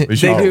stuff. We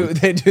should-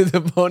 They do the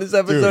bonus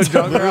episode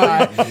drunk or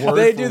high.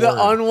 They do the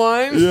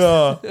unwind.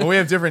 Yeah. Well, we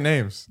have different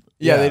names.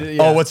 Yeah, they do.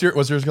 Yeah. Oh, what's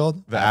yours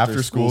called? The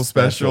after school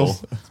special.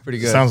 It's pretty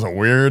good. Sounds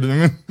weird.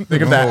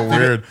 Think of that.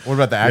 Weird. What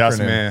about the acronym? Yes,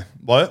 man.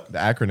 What? The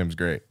acronym's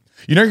great.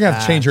 You know you're gonna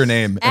have to change your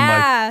name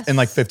Ass. in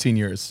like 15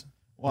 years.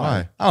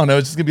 Why? I don't know.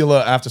 It's just gonna be a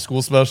little after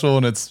school special,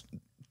 and it's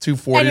two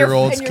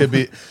 40-year-olds. and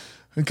you're-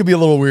 It could be a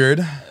little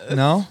weird.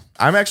 No.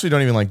 I actually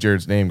don't even like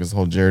Jared's name because the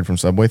whole Jared from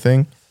Subway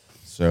thing.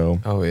 So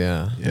Oh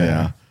yeah.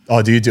 Yeah.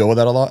 Oh, do you deal with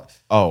that a lot?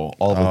 Oh,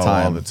 all the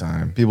time. all the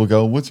time. People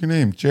go, "What's your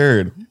name?"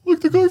 Jared.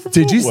 Look, the guy from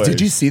Did you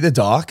Subway. see the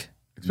doc?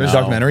 No,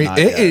 Documentary. not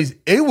It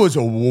yet. was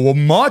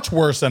much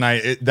worse than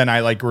I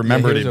like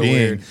remembered he was it a being.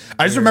 weird-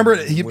 I just remember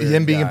weird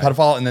him being a guy.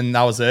 pedophile, and then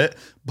that was it.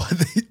 But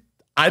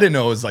I didn't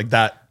know it was like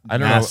that. I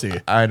don't nasty. know.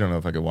 I don't know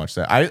if I could watch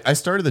that. I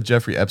started the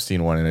Jeffrey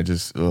Epstein one and I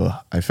just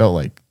I felt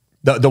like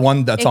The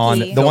one that's Icky. on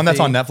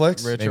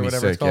Netflix. Rich made or me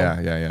whatever it's sick.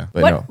 called. Yeah.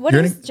 But What no. what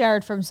You're is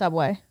Jared from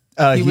Subway?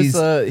 He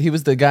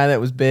was the guy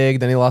that was big.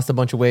 Then he lost a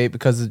bunch of weight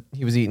because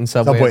he was eating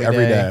Subway,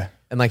 Every day.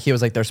 And like he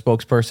was like their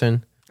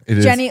spokesperson. It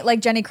is.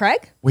 Jenny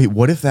Craig? Wait,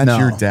 what if that's No.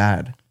 your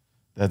dad?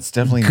 That's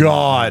definitely God.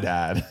 not my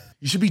dad.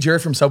 You should be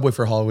Jared from Subway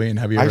for Halloween.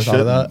 Have you ever I thought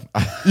of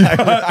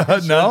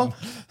that? No,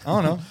 I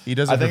don't know. He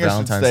does I it for think I should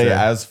Valentine's stay Day.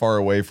 as far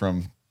away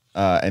from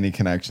any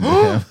connection to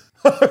him.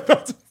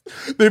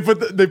 They put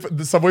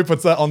the Subway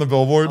puts that on the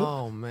billboard.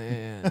 Oh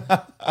man.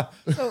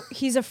 So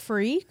he's a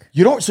freak?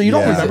 You don't Yeah.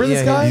 remember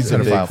this guy? He's a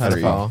big pedophile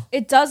freak. pedophile.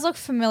 It does look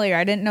familiar.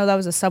 I didn't know that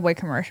was a Subway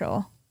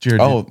commercial. Jared,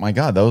 Oh my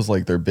God, that was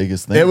like their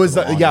biggest thing. It was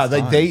for the yeah, longest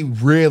like time. they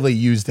really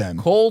used him.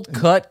 Cold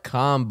cut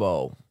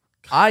combo.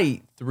 I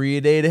eat 3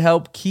 a day to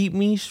help keep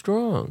me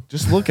strong.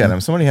 just look at him.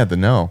 Somebody had to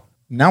know.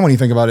 Now when you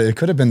think about it, it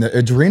could have been the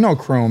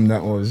adrenochrome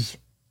that was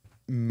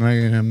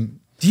making him.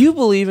 Do you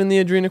believe in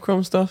the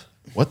adrenochrome stuff?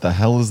 What the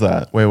hell is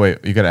that? Wait.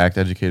 You got to act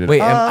educated.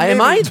 Wait, am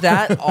I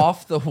that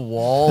off the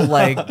wall,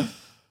 like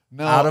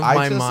No, out of I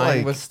my just, mind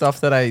like- with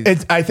stuff that I?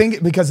 I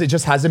think because it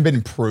just hasn't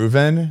been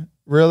proven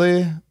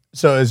really.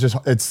 So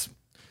it's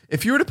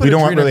if you were to put We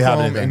don't really have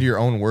adrenochrome anything. into your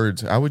own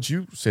words, how would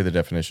you say the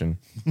definition?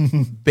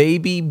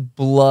 Baby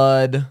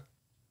blood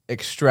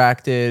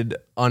extracted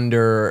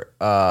under you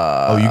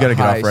gotta get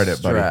off high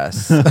Reddit, buddy.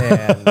 stress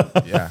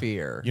and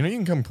fear. You know, you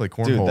can come play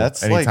cornhole Dude,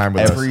 that's like anytime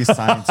with every us.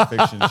 science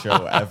fiction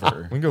show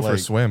ever. We can go for a Like,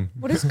 swim.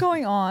 What is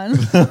going on?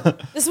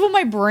 This is what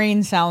my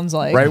brain sounds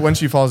like. Right when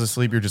she falls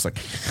asleep, you're just like,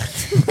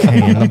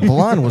 okay, and the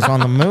blood was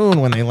on the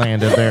moon when they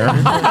landed there.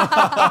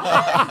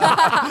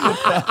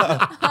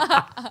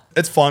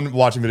 it's fun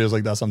watching videos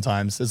like that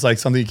sometimes. It's like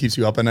something that keeps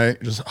you up at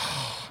night. Just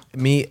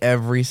Me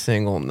every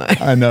single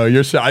night. I know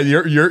your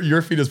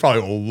feed is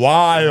probably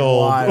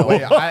wild.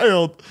 Wait,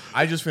 wild.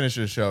 I just finished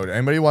a show.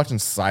 Anybody watching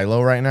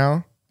Silo right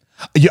now?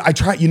 Yeah, I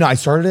tried. I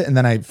started it and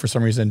then I for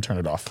some reason turned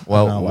it off. I don't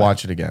know Well, why.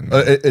 watch it again.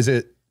 Is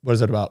it? What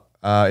is it about?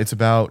 It's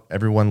about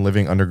everyone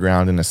living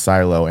underground in a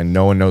silo, and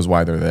no one knows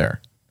why they're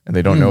there, and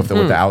they don't know what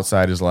the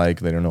outside is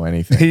like. They don't know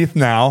anything. Heath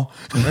now.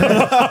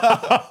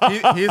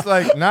 He's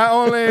like, not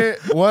only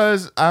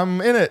was I'm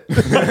in it,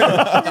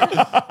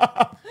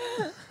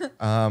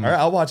 All right,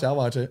 I'll watch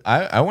it.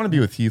 I want to be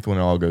with Heath when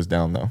it all goes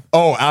down, though.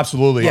 Oh,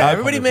 absolutely. Yeah, I-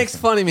 everybody makes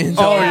fun of me. And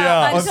Oh stuff.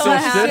 yeah. until it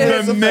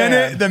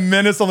happens. The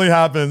minute something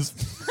happens.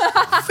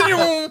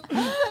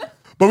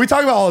 But we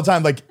talk about it all the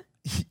time. Like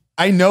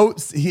I know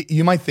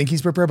you might think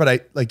he's prepared, but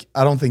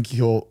I don't think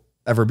he'll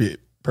ever be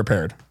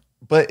prepared.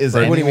 But is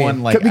What do you anyone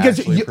mean? like because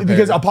actually you, prepared?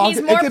 because a He's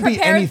positive, more it could be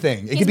prepared.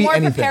 anything. It He's could be more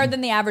anything. prepared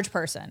than the average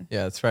person.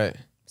 Yeah, that's right.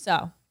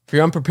 So If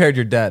you're unprepared,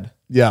 you're dead.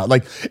 Yeah,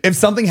 like if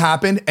something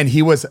happened and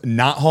he was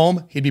not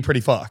home, he'd be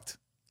pretty fucked.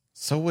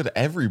 So would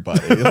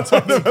everybody. That's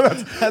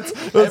everybody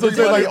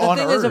like, The on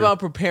thing Earth. is about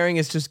preparing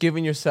is just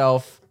giving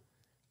yourself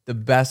the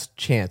best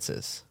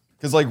chances.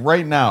 Because like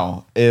right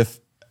now,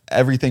 if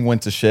everything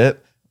went to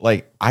shit,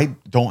 like I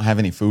don't have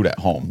any food at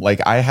home.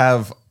 Like I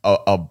have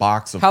a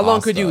box of How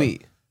long could pasta you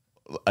eat?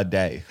 a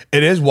day?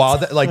 It is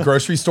wild that like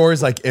grocery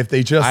stores, like if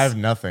they just I have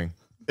nothing.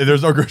 if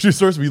there's no grocery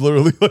stores, we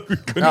literally like we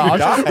couldn't. No,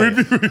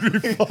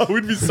 I'll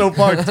we'd be so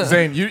fucked.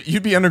 Zane,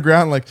 you'd be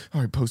underground like,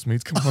 all right,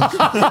 Postmates, come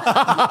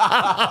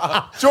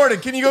on. Jordan,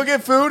 can you go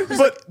get food?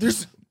 But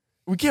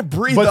we can't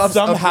breathe. But up-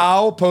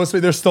 somehow,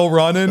 Postmates they're still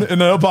running in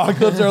the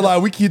apocalypse. They're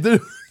like, we keep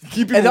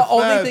people And the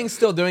only fed. thing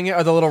still doing it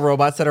are the little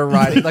robots that are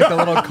riding, like the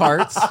little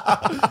carts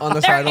on the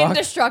they're sidewalk.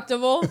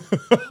 indestructible.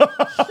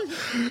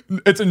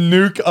 It's a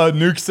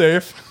nuke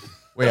safe.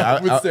 Wait,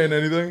 I Withstand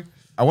anything.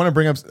 want to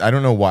bring up, I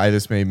don't know why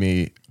this made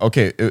me,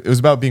 okay, it was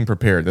about being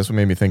prepared. That's what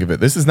made me think of it.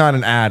 This is not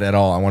an ad at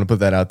all. I want to put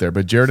that out there.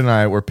 But Jared and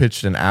I were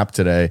pitched an app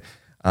today.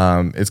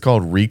 It's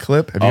called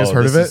Reclip. Have you guys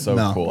heard of this it? is so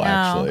No. cool, No.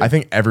 actually. I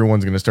think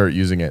everyone's going to start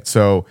using it.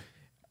 So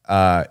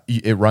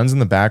it runs in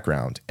the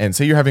background. And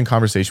say you're having a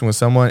conversation with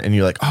someone and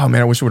you're like, oh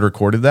man, I wish I would have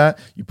recorded that.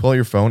 You pull out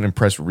your phone and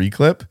press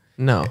Reclip.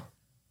 No.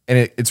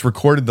 and it's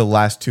recorded the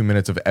last 2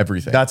 minutes of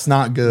everything. That's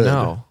not good.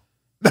 No.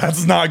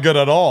 That's not good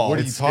at all. What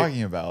are you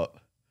talking about?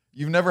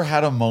 You've never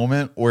had a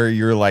moment where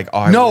you're like,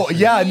 oh, No,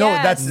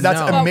 Yes. that's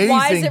No. But amazing.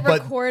 why is it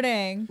but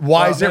recording?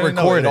 why is it No,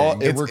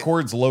 recording? it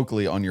records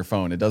locally on your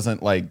phone. It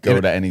doesn't like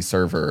go to any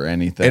server or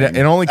anything. it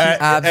only keeps,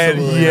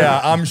 Absolutely. yeah,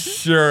 I'm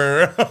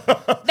sure.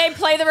 They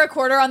play the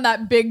recorder on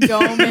that big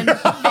dome in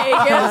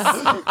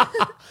Vegas.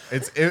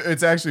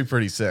 it's actually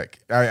pretty sick.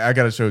 I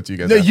gotta show it to you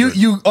guys. No, after.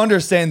 you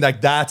understand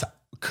that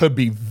could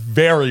be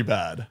very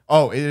bad.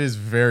 Oh, it is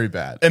very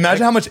bad.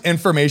 Imagine how much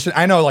information.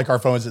 I know, like our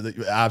phones, the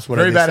apps,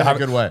 whatever. Very bad they in a have-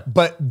 good way.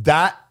 But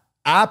that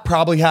app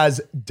probably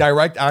has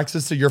direct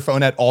access to your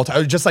phone at all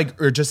times,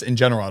 or just in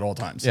general at all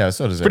times. Yeah,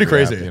 so does Pretty every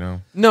crazy. app, you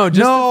know. No,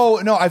 just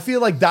No, I feel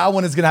like that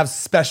one is gonna have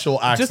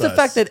special access. just the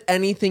fact that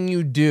anything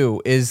you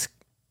do is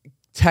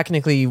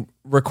technically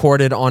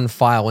recorded on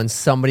file and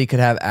somebody could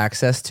have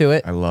access to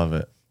it. I love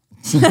it.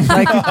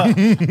 Like,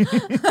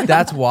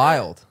 that's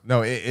wild.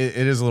 No, it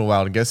is a little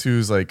wild. And guess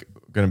who's like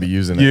going to be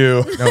using it?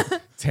 You. No,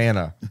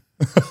 Tana.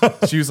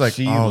 She was like,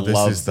 She "Oh, this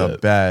loves is the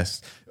it.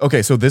 best."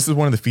 Okay, so this is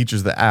one of the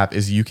features of the app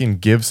is you can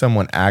give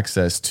someone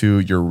access to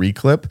your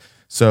reclip.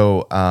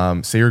 So,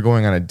 say you're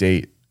going on a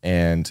date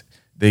and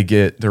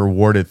they're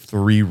awarded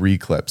 3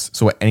 reclips.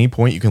 So at any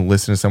point you can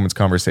listen to someone's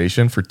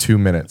conversation for 2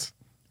 minutes.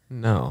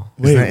 No.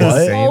 Wait, Isn't that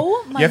what? insane?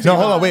 Oh my You have to- No,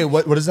 God. hold on. Wait,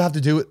 what does it have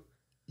to do with?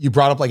 You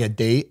brought up like a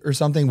date or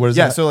something. What is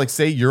Yeah, that? so like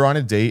say you're on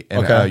a date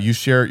and Okay. you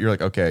share. You're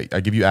like, okay,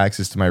 I give you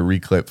access to my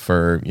reclip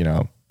for 2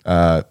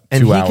 And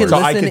he hours, can So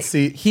I listen. could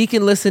see- He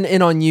can listen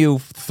in on you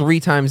 3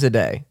 times a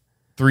day.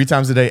 3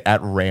 times a day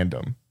at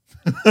random.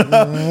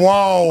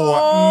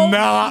 Whoa,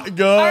 not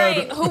good. All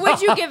right, who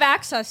would you give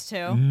access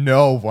to?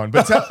 No one,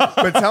 but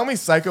tell me,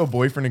 psycho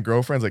boyfriend and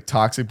girlfriends, like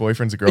toxic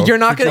boyfriends and girls. You're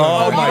not gonna.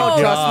 Oh you my don't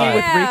trust me God.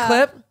 with Yeah.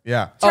 reclip.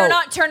 Yeah.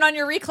 Turn on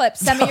your reclips.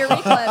 Send me your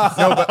reclips.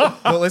 No,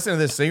 but listen to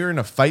this. Say you're in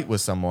a fight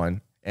with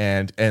someone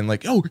and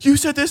like, oh, you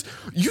said this.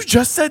 You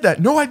just said that.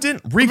 No, I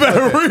didn't.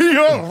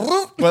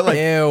 Reclip it. But like,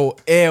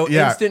 Ew.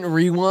 Yeah. Instant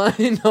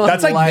rewind. On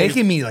That's like life.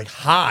 making me like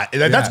hot.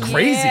 That's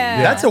crazy.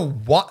 Yeah. That's a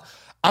what?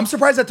 I'm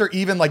surprised that they're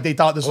even like they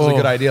thought this was a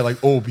good idea. Like,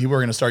 oh, people are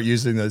gonna start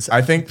using this.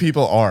 I think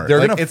people are. They're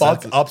Like, gonna it's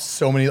fuck up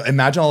so many.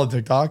 Imagine all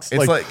the TikToks.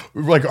 It's like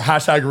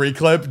hashtag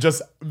reclip.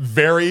 Just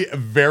very,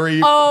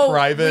 very Oh,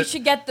 private. we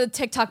should get the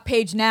TikTok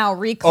page now.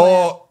 Reclip.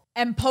 Oh,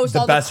 and post the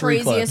all the best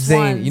reclips. craziest Zane,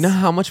 ones. you know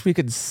how much we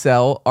could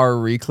sell our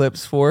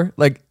reclips for?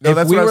 Like, No, if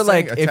that's we what I were was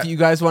saying. like, if you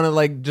guys want to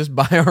like just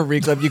buy our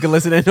reclip, you can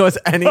listen into us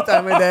any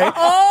time of day,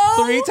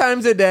 Oh! 3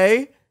 times a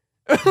day.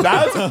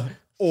 That's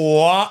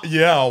what?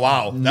 Yeah.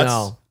 Wow. That's,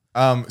 No.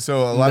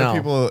 So a lot of No.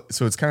 people.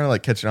 So it's kind of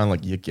like catching on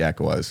like Yik Yak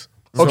was.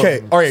 So-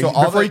 Okay. All right. So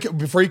all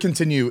before you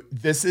continue,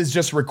 this is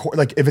just record.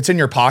 Like, if it's in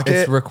your pocket,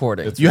 It's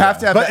recording. you have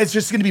to have. but it's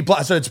just gonna be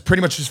so it's pretty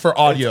much just for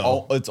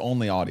audio. It's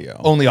only audio.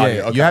 Only audio.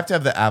 Yeah, Okay. you have to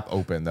have the app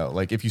open though.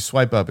 Like if you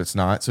swipe up, it's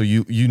not. So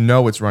you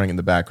know it's running in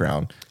the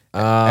background.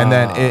 And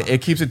then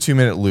it keeps a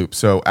 2-minute loop.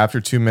 So after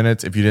 2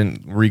 minutes, if you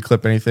didn't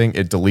reclip anything,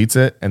 it deletes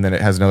it, and then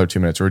it has another 2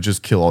 minutes, or it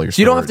just kill all your.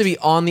 So you don't have to storage.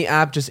 be on the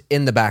app, just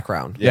in the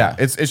background. Yeah,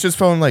 it's just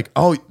phone like,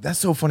 oh, that's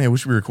so funny. I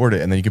wish we recorded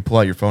it, and then you can pull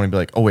out your phone and be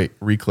like, oh wait,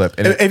 reclip.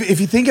 And If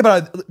you think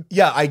about it,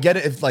 yeah, I get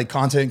it. If like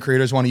content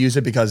creators want to use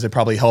it because it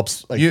probably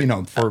helps, like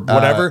for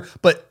whatever.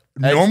 But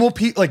normal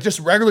people, like just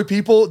regular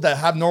people that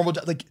have normal,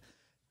 like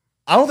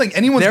I don't think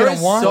anyone's There gonna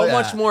is want so that.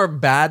 much more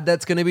bad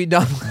that's going to be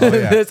done with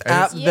yeah. this And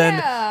app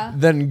Yeah.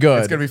 than good.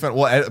 it's gonna be fun.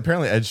 Well,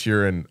 apparently Ed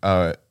Sheeran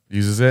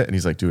uses it, and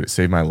he's like, dude, it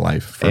saved my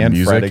life for And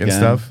music Fred and again.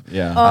 stuff.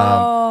 Yeah.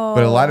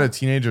 But a lot of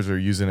teenagers are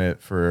using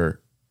it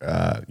for,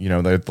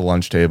 they're at the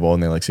lunch table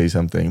and they like say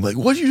something like,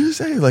 "What'd you just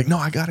say?" Like, "No,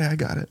 I got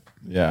it."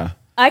 yeah.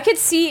 I could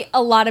see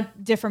a lot of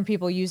different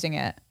people using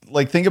it.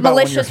 Like think about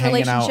Malicious when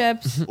you're hanging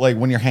relationships. out, like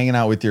when you're hanging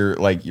out with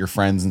your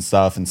friends and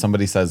stuff, and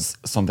somebody says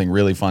something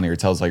really funny or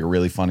tells like a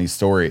really funny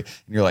story, and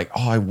you're like,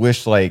 oh, I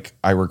wish like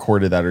I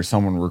recorded that or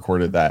someone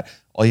recorded that.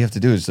 All you have to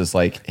do is just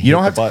like hit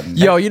don't the have to- button.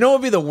 Yo, you know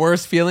what would be the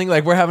worst feeling?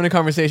 Like we're having a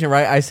conversation,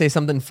 right? I say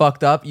something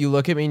fucked up. You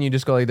look at me and you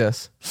just go like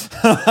this.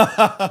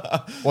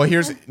 Well,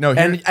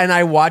 And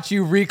I watch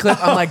you reclip.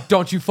 I'm like,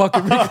 don't you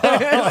fucking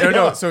reclip.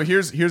 no. So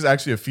here's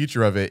actually a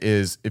feature of it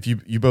is if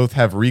you both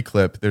have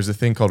reclip, there's a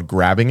thing called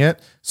grabbing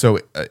it. So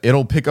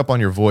it'll pick up on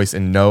your voice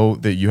and know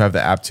that you have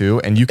the app too,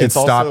 and you can It's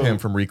stop also- him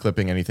from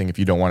reclipping anything if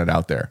you don't want it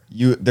out there.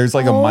 There's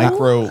like a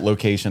micro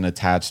location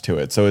attached to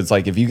it. So it's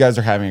like if you guys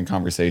are having a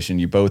conversation,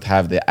 you both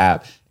have the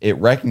app, it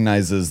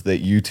recognizes that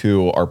you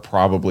two are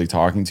probably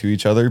talking to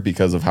each other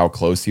because of how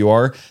close you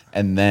are,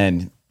 and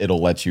then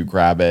it'll let you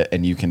grab it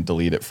and you can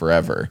delete it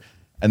forever.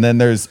 And then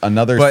there's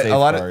another But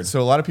safeguard.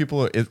 a lot of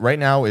people right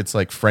now it's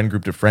like friend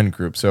group to friend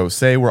group. So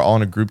say we're all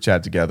in a group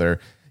chat together.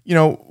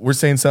 We're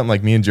saying something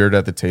like me and Jared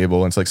at the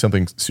table, and it's like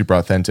something super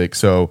authentic.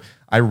 So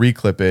I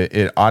reclip it.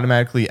 It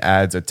automatically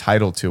adds a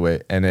title to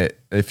it, and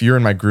if you're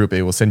in my group,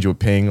 it will send you a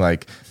ping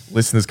like,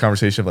 listen to this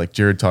conversation of like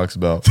Jared talks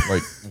about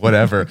like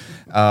whatever.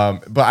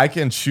 But I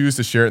can choose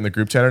to share it in the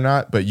group chat or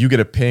not. But you get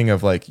a ping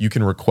of like you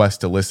can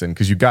request to listen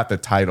because you got the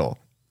title.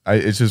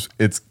 It's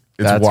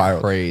It's That's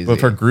wild. crazy. But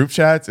for group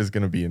chats, it's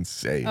gonna be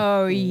insane.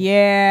 Oh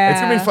yeah.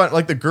 It's gonna be fun.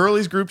 Like the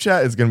girlies group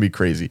chat is gonna be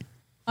crazy.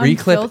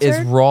 Reclip is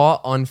Unfiltered? raw,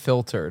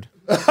 unfiltered.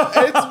 It's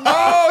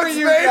made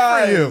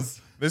for you.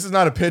 This is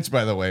not a pitch,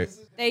 by the way.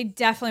 They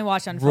definitely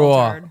watch Raw,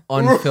 Unfiltered.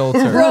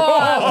 unfiltered.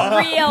 Raw,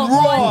 real,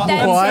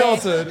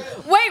 authentic.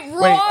 Wait,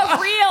 raw,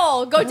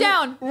 real. Go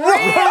down.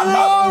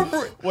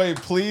 Real. Wait,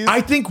 please.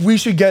 I think we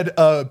should get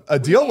a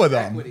deal with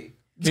them.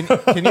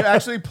 Can you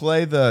actually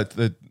play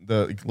the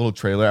little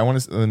trailer? I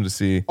want them to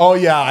see. Oh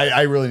yeah,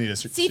 I really need to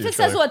See if it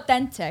says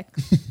authentic.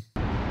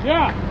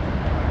 Yeah.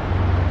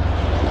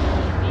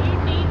 Do you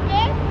need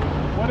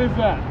this? What is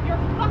that? Your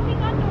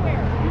fucking underwear.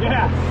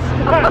 Yes.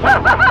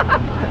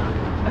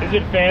 Is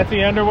it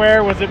fancy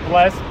underwear? Was it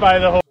blessed by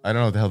the whole? I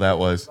don't know what the hell that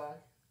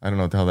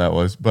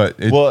was. But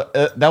it, well,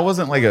 that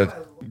wasn't like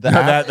a. The no,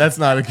 app, that's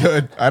not a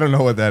good. I don't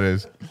know what that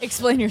is.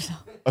 Explain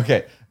yourself.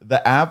 okay,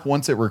 the app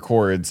once it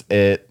records,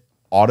 it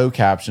auto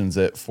captions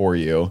it for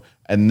you,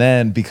 and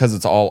then because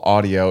it's all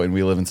audio and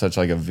we live in such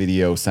like a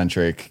video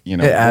centric,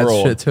 It adds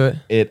world, shit to it.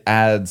 It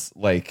adds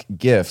like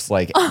GIFs.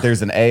 Like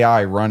there's an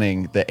AI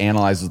running that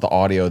analyzes the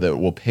audio that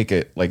will pick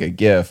it like a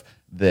GIF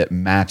that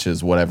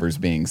matches whatever's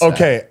being said.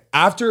 Okay,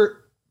 after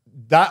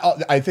that,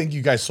 I think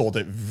you guys sold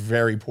it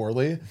very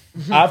poorly.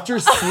 After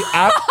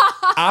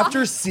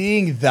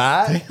seeing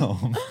that,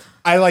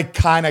 I like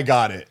kind of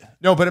got it.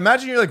 No, but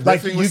imagine you're like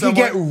Like riffing you with could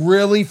get someone.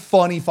 really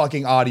funny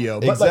fucking audio.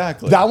 But like,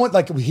 Exactly. that one,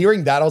 like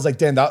hearing that, I was like,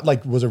 damn, that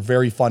like was a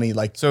very funny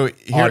like So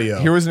audio.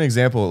 here was an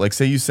example. Like,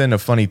 say you send a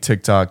funny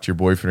TikTok to your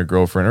boyfriend or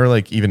girlfriend, or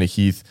like even a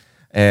Heath,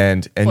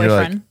 and you're like,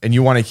 Boyfriend. and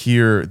you want to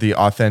hear the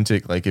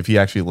authentic, like if he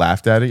actually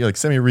laughed at it, you're like,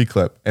 send me a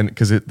reclip, and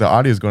because the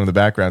audio is going in the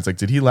background, it's like,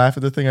 did he laugh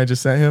at the thing I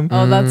just sent him?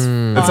 Oh, that's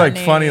funny. It's like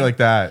funny like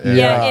that.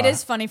 Yeah, it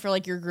is funny for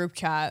like your group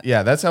chat.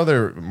 Yeah, that's how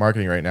they're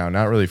marketing right now.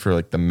 Not really for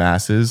like the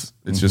masses.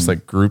 It's just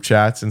like group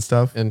chats and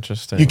stuff.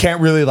 Interesting. you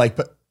can't really like,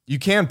 but You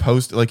can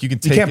post, like you can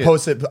you take can't it.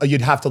 post it. You'd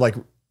have to like.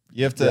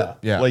 You have to,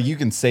 Yeah. like, you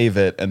can save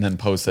it and then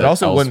post it. It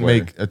also wouldn't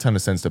elsewhere. make a ton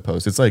of sense to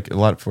post. It's like a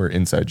lot for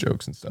inside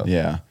jokes and stuff.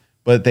 Yeah.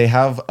 But they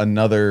have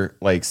another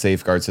like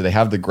safeguard. So they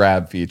have the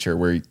grab feature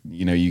where,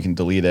 you can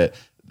delete it.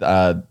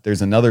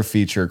 There's another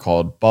feature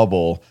called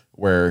Bubble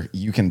where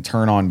you can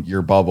turn on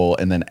your bubble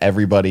and then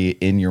everybody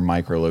in your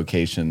micro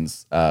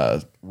locations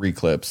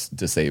reclips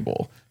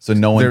disable. So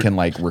no one can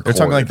like record. They're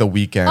talking like The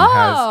Weeknd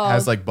Oh.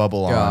 has like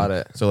bubble on. Got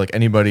it. So like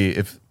anybody,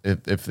 if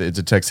it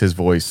detects his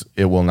voice,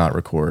 it will not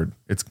record.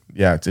 It's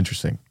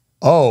interesting.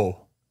 Oh,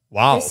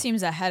 wow. This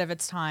seems ahead of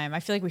its time. I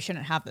feel like we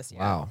shouldn't have this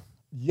yet. Wow.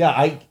 Yeah,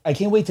 I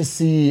can't wait to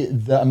see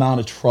the amount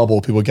of trouble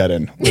people get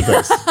in with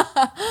this.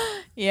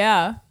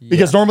 Yeah.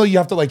 Because normally you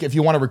have to like, if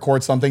you want to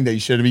record something that you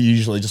should be, you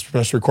usually just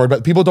press record,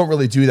 but people don't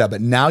really do that.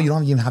 But now you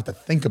don't even have to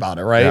think about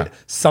it, right? Yeah.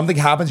 Something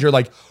happens, you're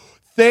like,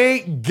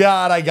 thank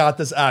God I got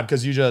this ad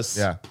because you just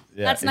Yeah.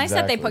 Yeah, That's nice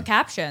that they exactly. put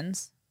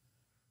captions.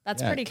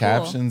 That's Yeah, pretty cool.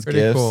 captions, Pretty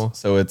GIFs. cool.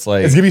 So it's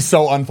like It's gonna be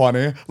so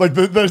unfunny. Like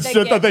the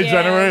shit that they yeah.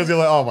 generate is you're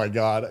like, oh my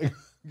God,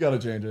 you gotta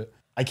change it.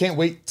 I can't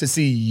wait to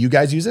see you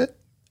guys use it,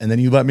 and then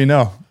you let me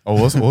know. Oh,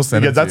 we'll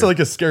send it. Because that's like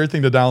a scary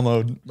thing to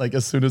download. Like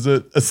as soon as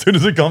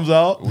it comes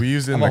out, we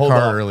used it in I'ma the hold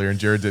car off. earlier, and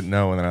Jared didn't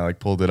know, and then I like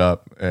pulled it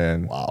up,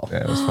 and Wow.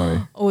 yeah, it was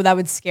funny. Oh, that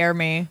would scare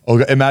me. Oh,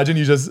 imagine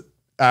you just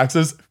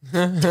access.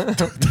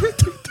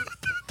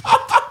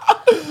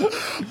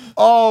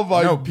 Oh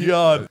my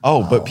God.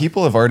 Oh, but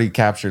people have already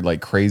captured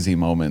like crazy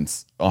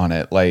moments on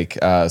it. Like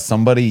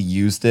somebody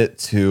used it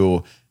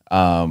to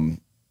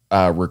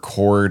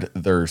record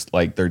their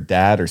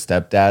dad or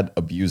stepdad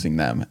abusing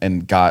them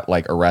and got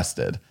like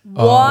arrested.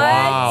 What?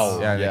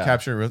 Yeah, and Yeah. they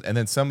captured it, and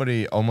then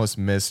somebody almost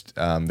missed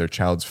their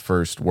child's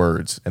first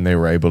words, and they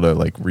were able to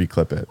like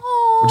reclip it,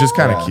 which is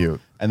kind of cute.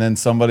 And then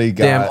somebody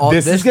got Damn.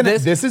 This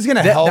is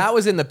gonna help. That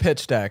was in the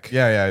pitch deck.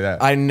 Yeah.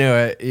 I knew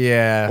it.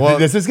 Yeah. Well,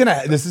 this is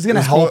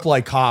gonna help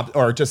like cop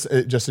or just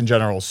in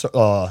general.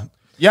 So,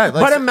 yeah,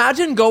 But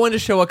imagine going to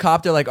show a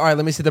cop, they're like, all right,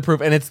 let me see the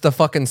proof. And it's the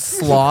fucking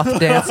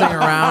sloth dancing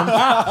around,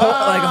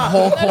 like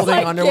Hulk holding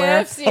like underwear.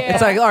 gifs, yeah.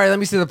 It's like, all right, let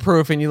me see the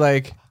proof. And you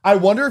like, I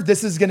wonder if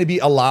this is going to be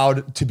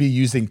allowed to be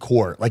used in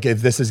court. Like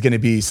if this is going to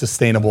be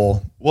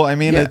sustainable. well, I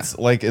mean, Yeah.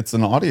 it's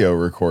an audio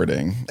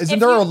recording. Isn't If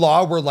there you- a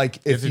law where like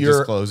if if you you're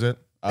disclose it.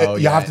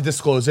 you have to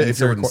disclose it in if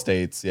you're certain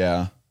states.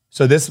 Yeah.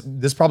 So this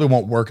probably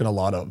won't work in a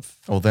lot of.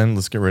 Well, then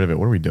let's get rid of it.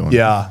 What are we doing?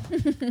 Yeah.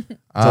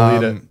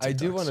 Delete it. I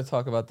do want to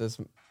talk about this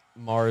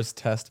Mars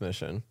test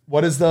mission.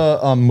 What is the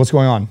what's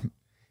going on?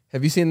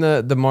 Have you seen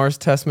the Mars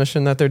test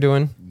mission that they're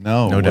doing?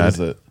 No, No, what Dad. is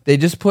it? They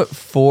just put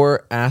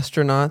 4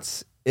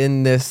 astronauts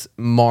in this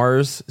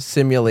Mars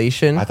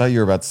simulation. I thought you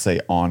were about to say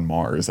on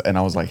Mars, and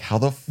I was like, how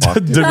the fuck?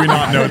 Did we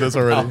not know this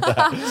already?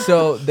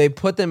 So they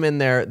put them in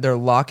there. They're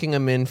locking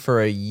them in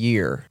for a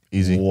year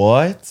Easy.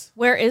 What?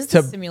 Where is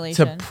the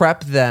simulation? to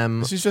prep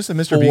them. This is just a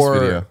Mr. Beast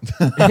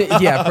video.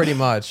 Yeah, pretty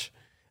much.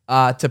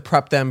 To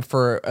prep them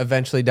for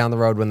eventually down the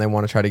road when they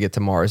want to try to get to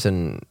Mars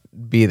and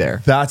be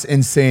there. That's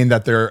insane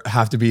that they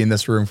have to be in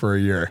this room for a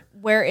year.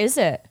 Where is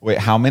it? Wait,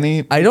 how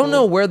many? I don't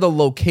know where the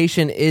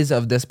location is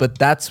of this, but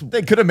that's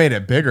They could have made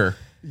it bigger.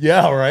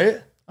 Yeah,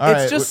 right?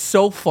 it's just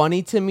so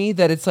funny to me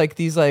that it's like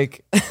these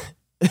like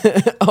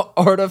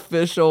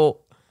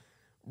artificial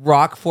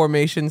rock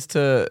formations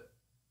to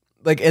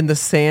like in the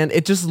sand.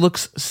 It just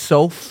looks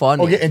so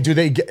funny. Okay, and do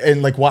they get,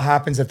 and like what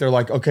happens if they're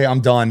like, okay,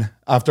 I'm done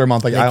after a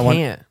month? Like They I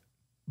can't. want.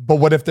 But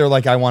what if they're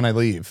like, I want to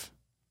leave?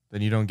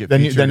 Then you don't get.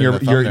 Then featured in you're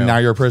the thumbnail. now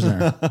you're a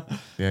prisoner.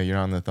 Yeah, you're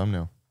on the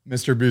thumbnail.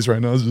 Mr. Beast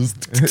right now is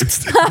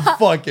just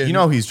fucking. You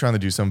know he's trying to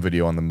do some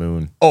video on the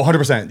moon. Oh,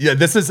 100%. Yeah,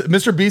 this is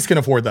Mr. Beast can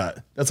afford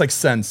that. That's like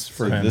cents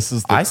for him. This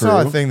is the I saw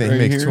a crew thing that he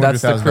right makes here.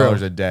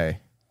 $200,000 a day.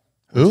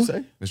 Who?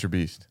 Mr.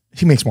 Beast.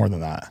 He makes more than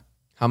that.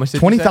 How much?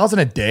 20,000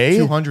 a day?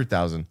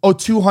 200,000. Oh,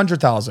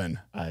 200,000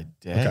 a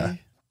day.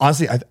 Okay.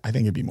 Honestly, I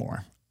think it'd be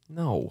more.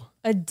 No.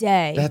 A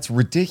day. That's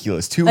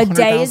ridiculous. a 200,000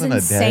 day is a day.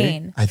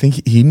 insane. I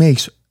think he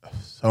makes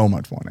so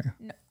much money.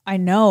 I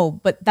know,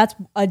 but that's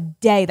a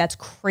day. That's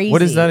crazy.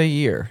 What is that a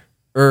year?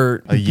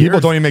 Or A year?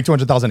 People don't even make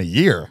 200,000 a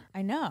year.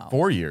 I know.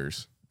 4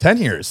 years. 10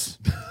 years.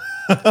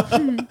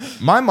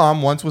 My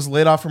mom once was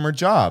laid off from her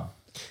job.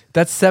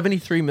 that's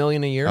 73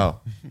 million a year. Oh,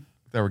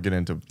 that we're getting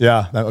into.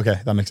 Yeah. Okay.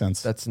 That makes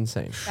sense. That's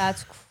insane.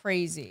 That's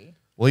crazy.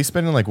 Well, he's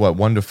spending like what,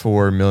 1 to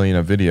 4 million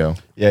a video.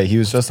 Yeah, he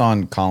was just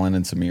on Colin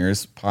and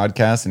Samir's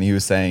podcast, and he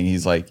was saying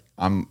he's like,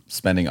 I'm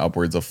spending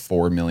upwards of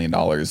 $4 million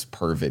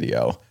per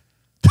video.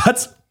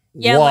 That's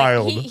Yeah,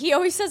 wild. like he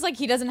always says like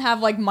he doesn't have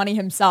like money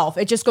himself.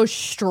 It just goes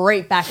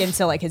straight back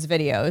into like his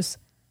videos.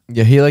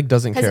 Yeah, he like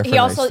doesn't care Because for he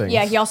also nice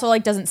things. he also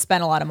like doesn't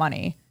spend a lot of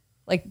money.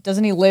 Like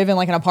doesn't he live in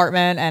like an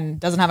apartment and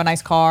doesn't have a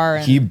nice car?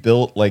 And He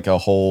built like a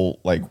whole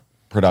like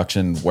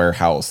production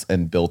warehouse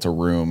and built a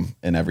room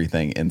and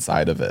everything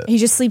inside of it. he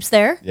just sleeps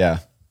there? Yeah.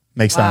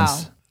 Makes Wow.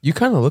 sense. You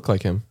kind of look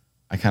like him.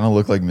 I kind of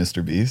look like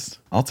Mr. Beast.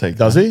 I'll take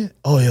Does that. he?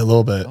 Oh, yeah, a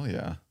little bit. Oh,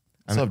 yeah.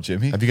 What's up,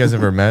 Jimmy? Have you guys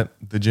ever met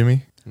the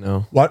Jimmy?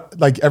 No. What?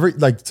 Like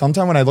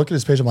sometime when I look at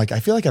his page, I'm like, I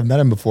feel like I've met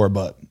him before,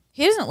 but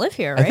He doesn't live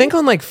here, right? I think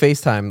on like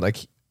FaceTime, like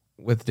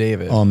with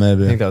David. Oh,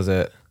 maybe. I think that was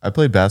it. I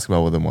played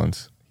basketball with him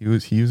once. He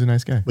was a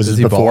nice guy. was Does this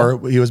he before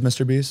he was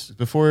Mr. Beast?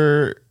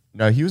 Before,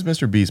 no, he was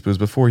Mr. Beast, but it was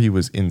before he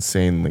was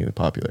insanely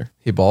popular.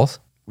 He balls.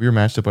 We were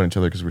matched up on each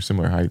other because we're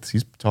similar heights.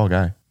 He's a tall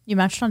guy. you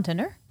matched on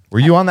Tinder? Were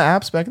you on the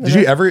apps back in the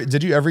day?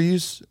 Did you ever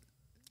use?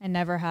 I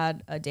never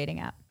had a dating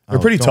app. They're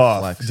pretty don't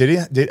tough. flex.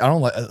 I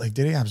don't like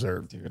dating apps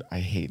are. Dude, I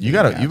hate You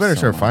dating apps better so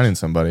start much. finding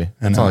somebody.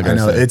 That's all I I gotta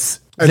know. say. It's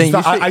Zane,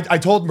 not- you should- I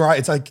told Mariah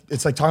it's like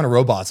talking to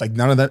robots. Like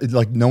none of that.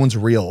 Like no one's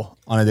real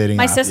on a dating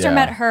My app. sister Yeah.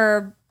 met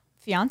her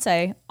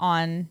fiance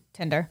on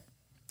Tinder.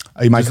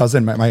 My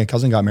cousin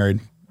got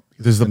married.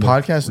 Does the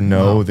podcast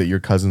know that your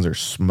cousins are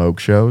smoke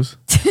shows?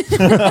 Do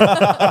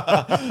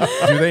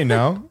they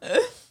know?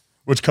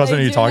 Which cousin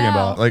They are you do talking now.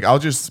 about? Like, I'll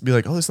just be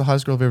like, "Oh, this is the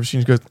hottest girl I've ever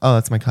seen." She goes, "Oh,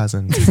 that's my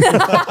cousin."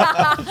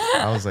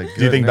 I was like,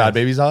 Do you think Bad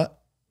 "Goodness." Baby's hot?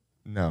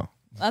 No.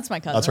 That's my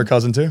cousin. That's her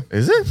cousin too.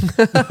 Is it?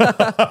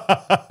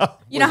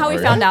 You know how we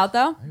found out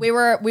though? We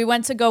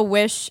went to go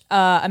wish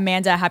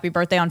Amanda a happy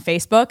birthday on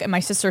Facebook, and my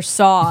sister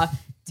saw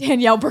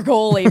Danielle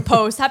Bergoli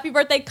post "Happy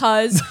birthday,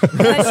 cuz." And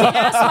then she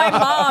asked my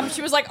mom.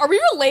 She was like, "Are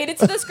we related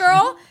to this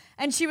girl?"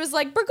 And she was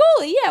like,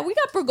 "Bergoli, yeah, we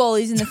got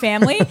Bergolis in the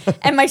family."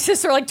 And my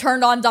sister like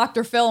turned on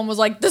Dr. Phil and was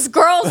like, "This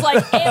girl's like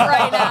it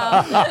right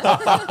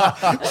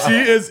now." She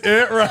is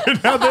it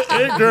right now. The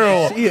it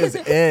girl. He is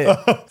it.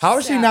 How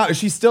is she now? Is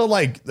she still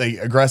like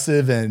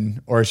aggressive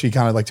or is she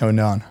kind of like toned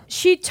down?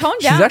 She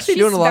toned She's down. actually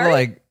doing a lot of very-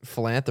 like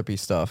philanthropy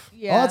stuff.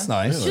 Yeah. Oh, that's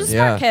nice. She's a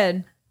Yeah. smart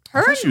kid.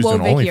 Her thought she and was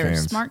doing Wovic here,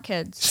 OnlyFans. smart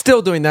kids.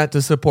 Still doing that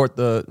to support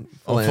the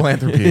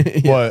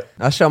philanthropy. What?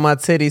 I show my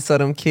titties so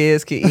them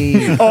kids can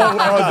eat.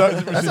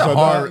 That's a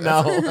hard.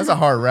 That's a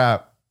hard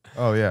rap.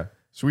 Oh yeah.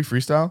 Should we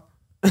freestyle?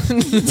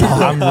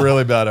 I'm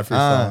really bad at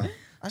freestyle.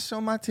 I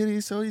show my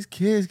titties so these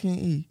kids can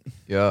eat.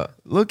 Yeah,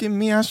 Look at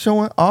me, I'm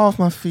showing off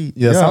my feet.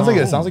 Yeah, it sounds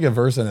like a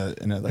verse in a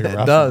like a rap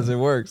it does. song. It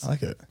works. I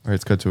like it. All right,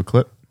 let's cut to a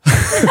clip.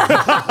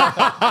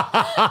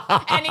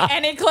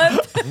 Any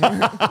clip?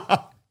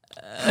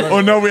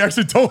 Oh no, we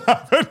actually don't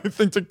have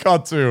anything to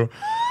cut to.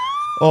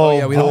 Oh,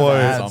 yeah, we don't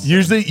have boy. ads.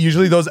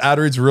 Usually those ad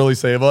reads really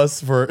save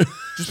us for.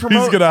 Just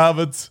promote- He's gonna have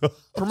it.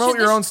 Promote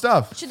your own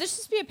stuff. Should this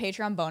just be a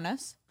Patreon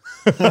bonus?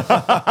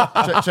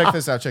 Check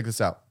this out. Check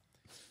this out.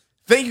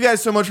 Thank you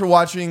guys so much for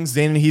watching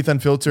Zane and Heath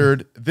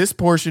Unfiltered. This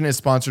portion is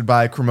sponsored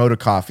by Cremota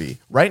Coffee.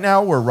 Right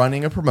now, we're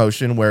running a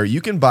promotion where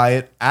you can buy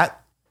it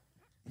at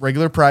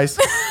regular price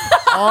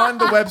on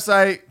the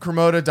website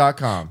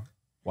cremota.com.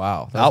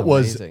 Wow, That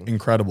was amazing.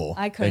 incredible.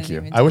 I couldn't. Thank you.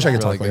 Even I wish I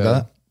could Really talk like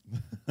good.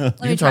 that.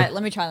 Let me try.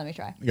 Let me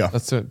try. Go.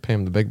 Let's pay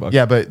him the big bucks.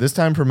 Yeah, but this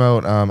time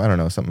promote, I don't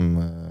know,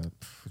 something,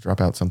 drop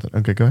out something.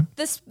 Okay, go ahead.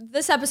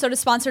 This episode is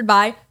sponsored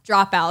by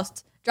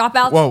Dropouts.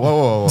 Dropouts.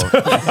 Whoa.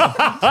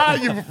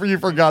 you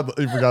forgot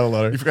the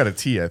letter. You forgot a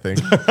T, I think.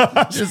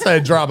 Just say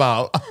drop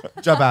out.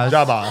 Drop out.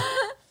 Drop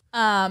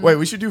out. Wait,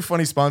 we should do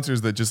funny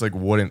sponsors that just like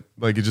wouldn't,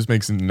 like it just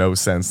makes no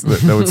sense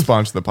that would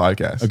sponsor the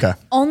podcast. Okay.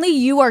 Only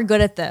you are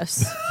good at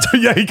this.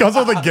 Yeah, he comes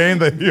with a game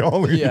that he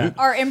only. Yeah.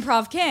 Our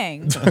improv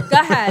king. Go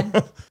ahead.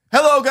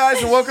 Hello, guys,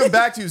 and welcome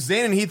back to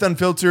Zane and Heath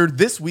Unfiltered.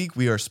 This week,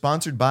 we are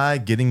sponsored by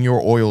Getting Your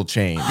Oil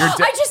Changed.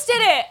 I just did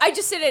it. I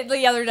just did it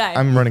the other day.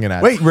 I'm running an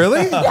ad. Wait,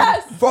 really?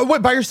 Yes.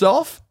 Wait, by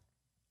yourself?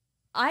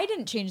 I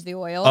didn't change the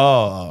oil.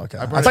 Oh, okay.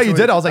 I brought thought it you to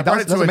did. a- I was like, brought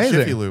that's it to a Jiffy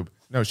amazing. Lube.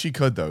 No, she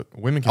could, though.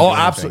 Women can Oh, do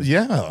anything. absolutely.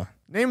 Yeah.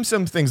 Name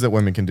some things that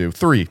women can do.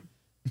 3.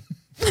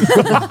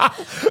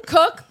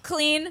 Cook,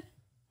 clean,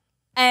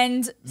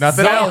 and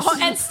Nothing stay else.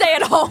 and stay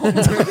at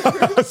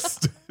home.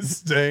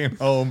 Staying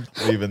home.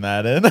 Leaving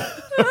that in.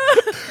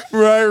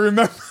 Right,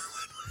 remember?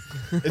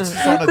 It's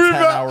just on a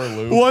 10-hour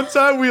loop. One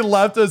time we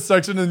left a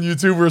section in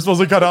YouTube we were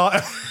supposed to cut out.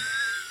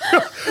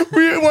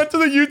 We went to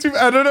the YouTube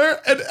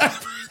editor and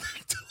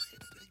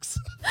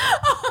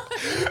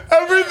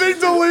everything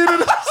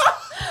deleted.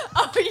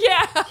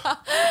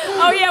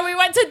 Oh yeah, we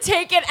went to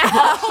take it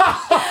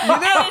out,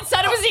 and it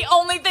said it was the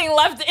only thing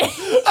left in.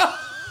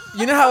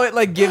 You know how it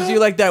like gives you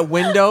like that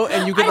window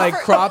and you can like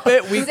crop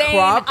it? We Zane,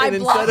 cropped I and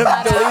blocked instead of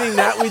that out. deleting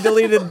that, we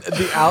deleted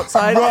the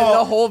outside and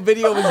the whole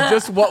video was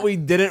just what we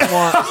didn't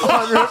want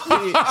on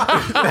repeat.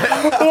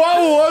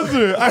 What was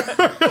it? I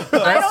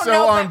don't so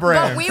know, on but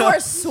brand. we were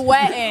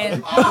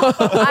sweating.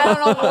 I don't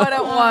know what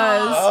it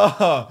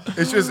was.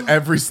 It's just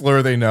every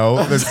slur they know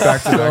that's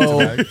back to back to So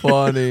back.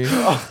 funny.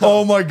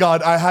 Oh my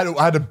god, I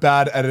had a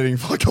bad editing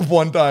fuck up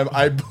one time.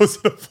 I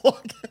posted a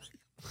vlog.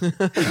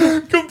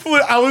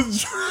 Complete. I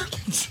was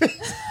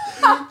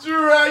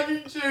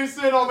dragging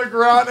Jason on the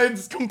ground and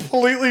just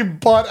completely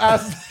butt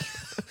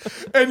ass.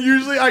 And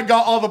usually I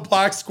got all the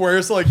black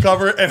squares to like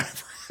cover it, and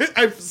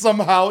I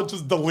somehow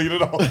just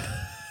deleted all.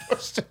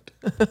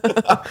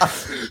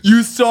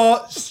 You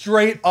saw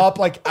straight up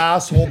like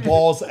asshole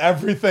balls,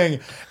 everything,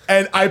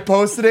 and I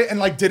posted it and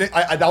like didn't.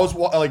 That was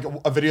like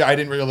a video I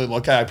didn't really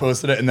look at. I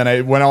posted it and then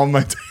I went on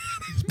my.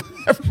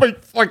 My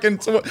fucking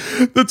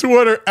the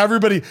Twitter,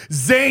 everybody,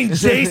 Zane,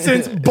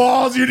 Jason's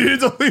balls. You need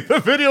to delete the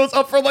video. It's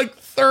up for like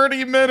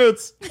 30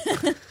 minutes.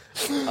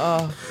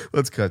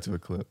 Let's cut to a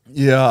clip.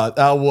 Yeah,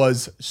 that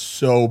was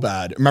so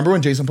bad. Remember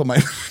when Jason put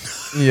my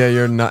Yeah,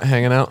 you're not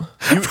hanging out.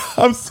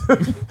 I'm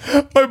sitting,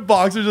 my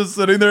boxer's just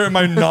sitting there and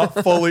my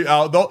nut fully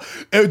out. Though,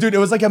 dude, it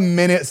was like a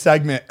minute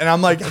segment, and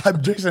I'm like,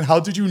 Jason, how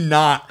did you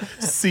not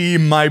see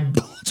my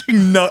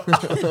bulging nut?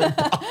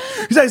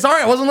 He's like,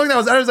 sorry, I wasn't looking.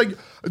 I was like,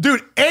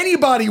 dude,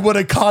 anybody would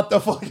have caught the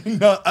fucking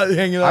nut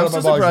hanging out I'm of my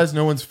so boxer. surprised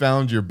no one's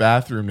found your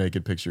bathroom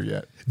naked picture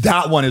yet.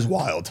 That one is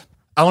wild.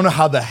 I don't know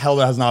how the hell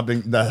that has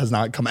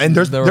not come. And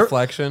there's The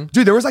reflection.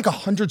 dude. There was like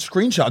 100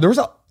 screenshots. There was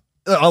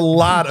a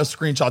lot of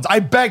screenshots. I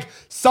beg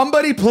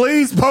somebody,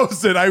 please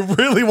post it. I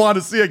really want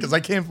to see it because I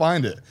can't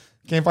find it.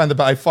 Can't find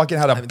I fucking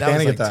had a That was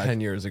panic like attack.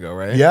 10 years ago,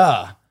 right? Yeah,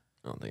 I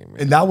don't think I'm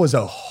and that was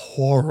a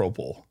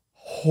horrible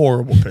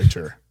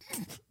picture.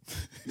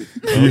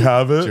 You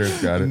have it?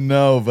 Jared's got it.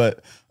 No,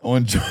 but I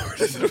want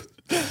Jordan.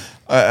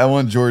 I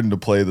want Jordan to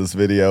play this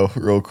video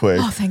real quick.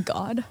 Oh, thank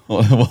God.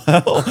 Well,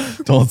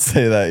 don't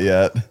say that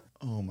yet.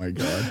 Oh my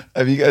god.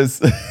 Have you guys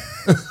seen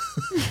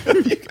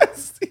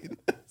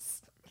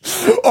this?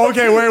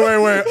 Okay, wait.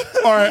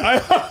 All right, I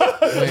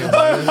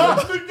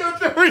have to get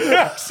the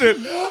reaction.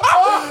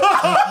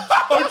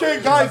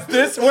 Okay, guys,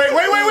 this. Wait,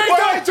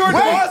 guys,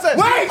 Jordan, pause it.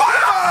 Wait.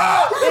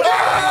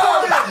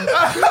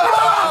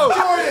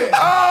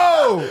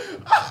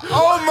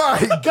 Oh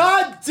my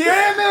God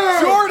damn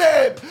it,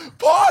 Jordan,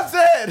 pause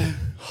it.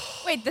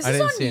 Wait, this I is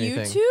didn't on see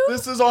anything. YouTube?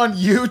 This is on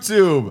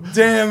YouTube.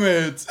 Damn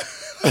it.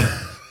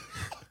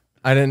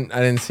 I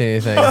didn't see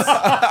anything.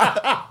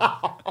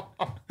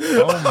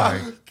 Oh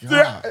my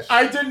god.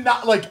 I did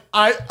not like.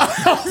 I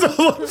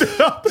looked it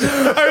up.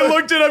 I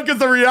looked it up because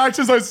the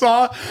reactions I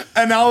saw,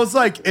 and I was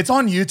like, "It's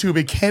on YouTube.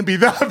 It can't be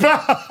that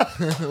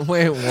bad."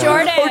 Wait, what?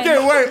 Jordan.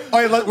 Okay, wait.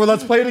 All right,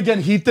 let's play it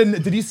again. Heath,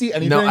 did you see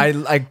anything? No, I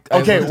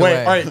Okay, looked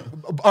wait. away.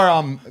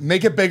 All right.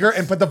 Make it bigger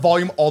and put the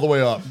volume all the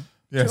way up.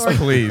 Yes,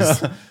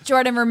 please.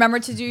 Jordan, remember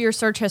to do your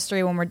search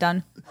history when we're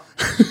done.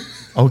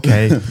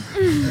 Okay.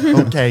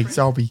 Okay,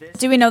 sorry.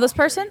 Do we know this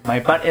person? My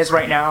butt is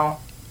right now.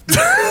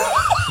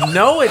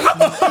 No, it's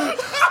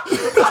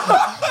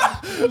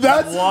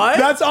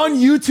That's on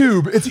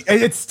YouTube.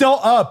 It's still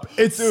up.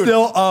 It's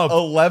still up.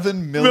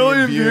 11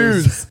 million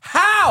views.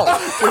 how?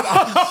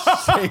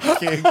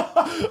 Shaking.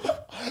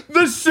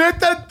 The shit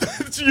that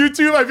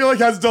YouTube I feel like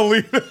has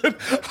deleted.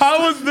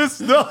 How is this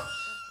still?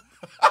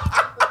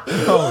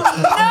 No!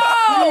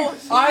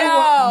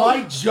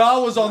 My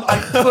jaw was on.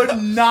 I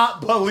could not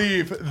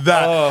believe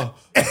that.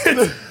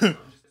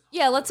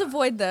 Yeah, let's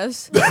avoid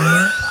this.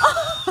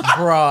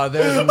 Bruh,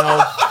 there's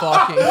no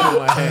fucking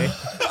way.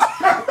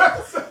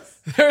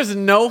 There's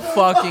no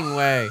fucking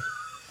way.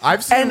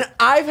 I've seen And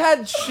I've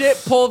had shit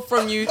pulled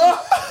from you.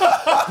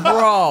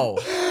 Bro.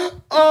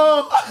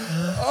 Oh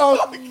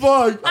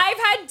fuck! I've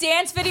had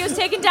dance videos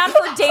taken down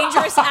for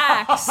dangerous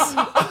acts.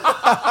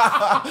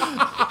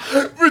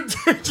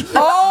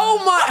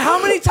 Oh my, how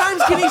many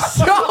times can he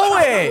show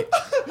it?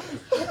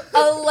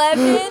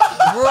 11.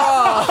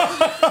 Bro.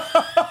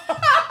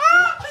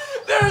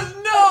 There's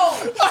no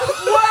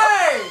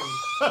way.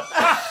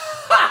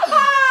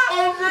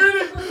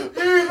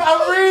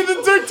 I'm reading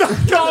the TikTok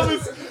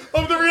comments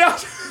of the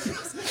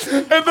reactions,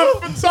 and the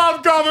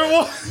comment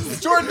was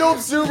Jordan,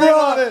 don't zoom in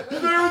on it.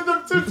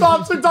 The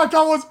top TikTok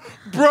comment was,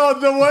 bro,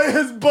 the way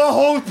his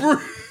butthole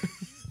breathes.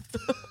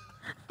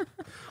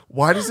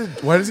 Why does he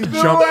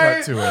jump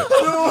cut to it?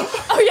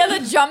 Oh yeah,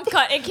 the jump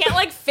cut. It can't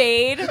like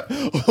fade.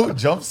 Oh,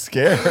 jump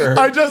scare.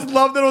 I just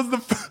love that it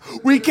was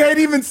we can't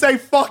even say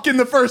fuck in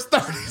the first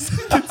 30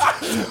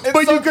 seconds.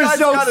 But you can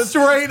show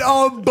straight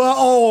on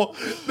butthole.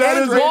 That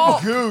is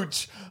Straight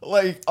gooch.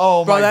 Like,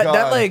 oh Bro, my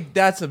God.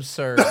 that's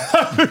absurd.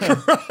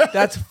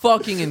 That's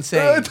fucking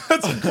insane.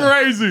 That's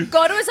crazy.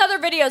 Go to his other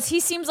videos. He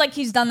seems like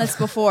he's done this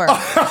before.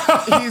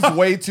 He's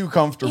way too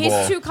comfortable.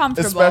 He's too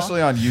comfortable.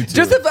 Especially on YouTube.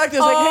 Just the fact that it's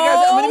like, hey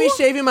guys, I'm gonna be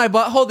shaving my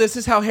butthole. This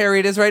is how hairy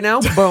it is right now.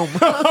 Boom.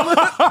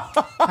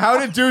 How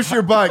to douche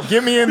your butt?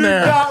 Get me in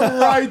there. Got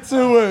right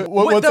to it.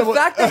 With the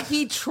fact that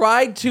he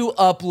tried to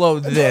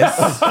upload this,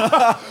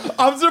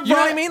 I'm surprised. you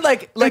know what I mean?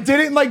 Like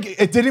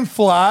it didn't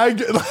flag.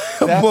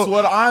 That's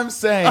what I'm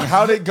saying.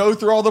 How did it go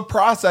through all the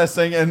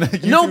processing? And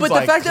no, but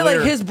the fact that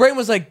like his brain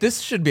was like, this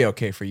should be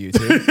okay for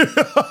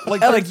YouTube.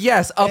 like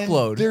yes,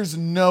 upload. There's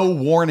no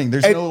warning.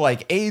 There's no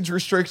like age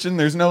restriction.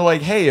 There's no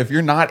like, hey, if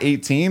you're not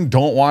 18,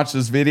 don't watch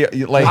this video.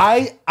 Like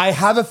I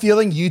have a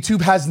feeling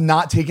YouTube has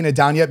not taken it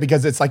down yet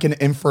because it's like an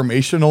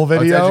informational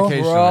video. It's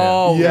educational.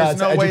 Bro, Yeah, there's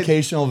it's no an way-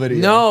 educational video.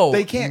 no,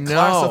 they can't no.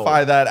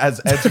 classify that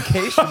as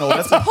educational.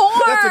 That's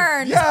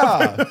Porn.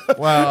 yeah.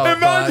 Well,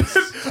 Imagine,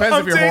 depends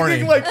if you're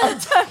horny. like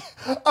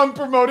I'm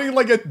promoting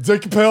like a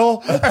dick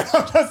pill, and I'm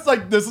just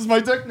like, this is my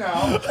dick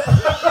now.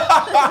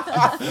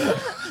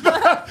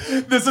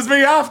 This is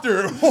me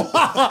after, and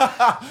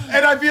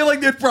I feel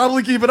like they'd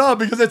probably keep it up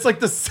because it's like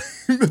the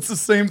same. It's the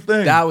same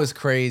thing. That was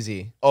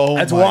crazy. Oh,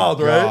 That's my wild,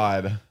 right?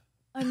 God.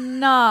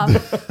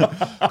 Enough.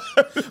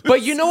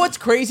 But you know what's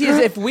crazy is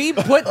if we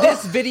put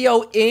this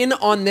video in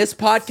on this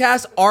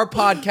podcast, our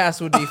podcast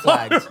would be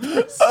flagged.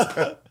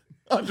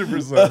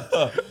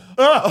 100%.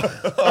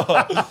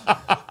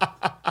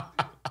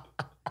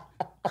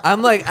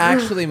 I'm like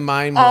actually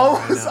mind blown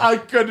right now. I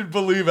couldn't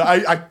believe it.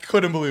 I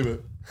couldn't believe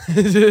it.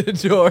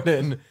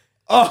 Jordan.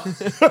 I'm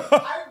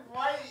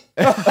right.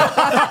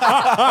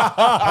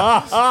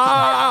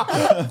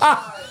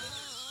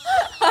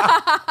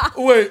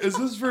 Wait, is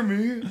this for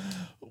me?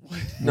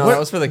 No, that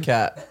was for the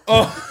cat.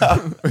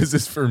 Is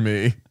this for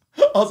me?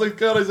 I was like,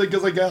 God, I was like,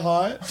 because I get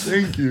hot.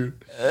 Thank you.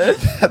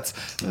 That's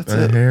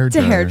A hair It's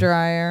a dryer.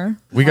 hairdryer.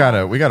 We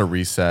gotta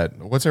reset.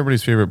 What's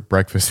everybody's favorite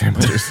breakfast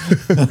sandwiches?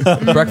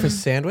 Breakfast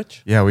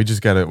sandwich? Yeah, we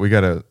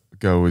gotta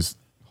go as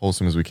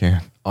wholesome as we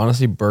can.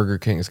 Honestly, Burger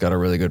King's got a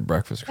really good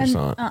breakfast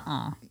croissant.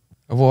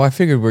 Well, I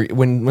figured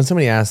when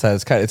somebody asks that,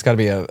 it's got to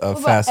be a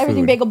fast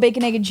Everything food. bagel,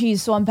 bacon, egg, and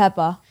cheese, salt and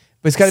pepper.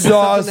 But it's got to be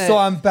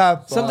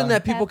something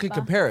that pepper. people can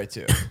compare it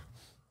to,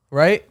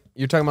 right?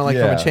 You're talking about like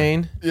from Yeah. a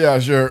chain. Yeah,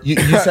 sure. You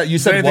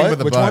said Anything what?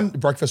 with a Which butt. one?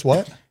 Breakfast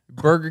what?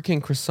 Burger King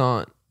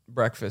croissant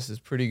breakfast is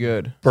pretty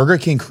good. Burger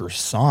King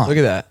croissant. Look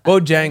at that.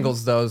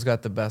 Bojangles though has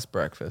got the best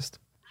breakfast.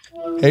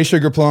 Hey,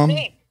 Sugar Plum.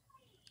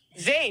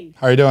 Zane,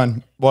 How you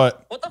doing?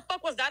 What? what the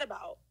fuck was that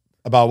about?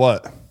 About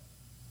what?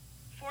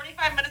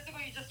 45 minutes ago,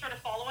 you just started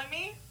following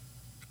me?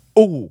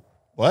 Oh,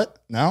 what?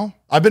 No?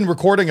 I've been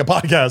recording a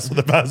podcast for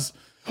the past.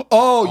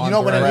 Oh, you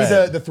know when I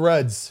need the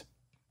threads.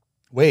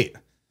 Wait.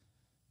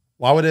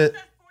 Why would it?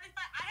 45,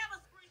 I have a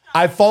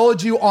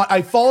screenshot.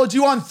 I followed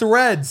you on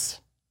Threads.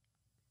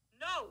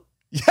 No.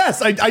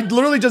 Yes, I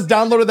literally just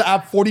downloaded the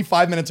app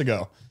 45 minutes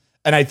ago,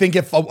 and I think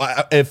it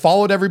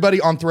followed everybody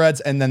on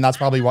Threads, and then that's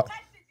probably what. I texted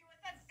you and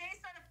said Zane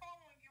started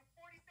following you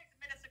 46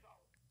 minutes ago.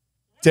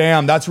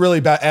 Damn, that's really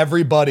bad.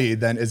 Everybody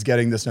then is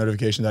getting this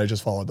notification that I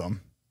just followed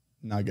them.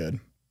 Not good.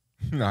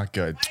 Not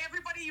good. By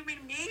everybody, you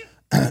mean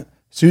me?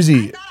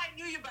 Susie, I thought I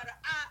knew you better.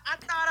 I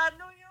thought I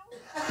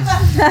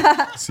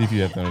knew you. See if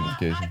you have the I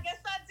notification. guess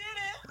I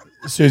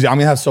did it. Susie, I'm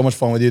gonna have so much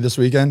fun with you this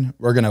weekend.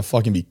 We're gonna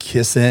fucking be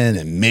kissing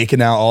and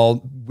making out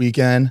all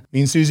weekend.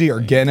 Me and Susie are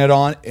getting it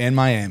on in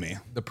Miami.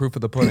 The proof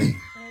of the pudding.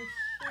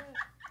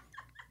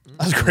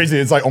 That's crazy.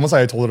 It's like almost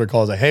like I told her to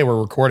call. I was like, hey, we're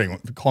recording.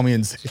 Call me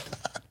and say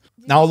that.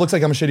 Now it looks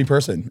like I'm a shitty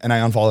person and I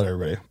unfollowed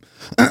everybody.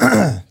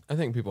 I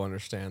think people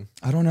understand.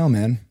 I don't know,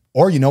 man.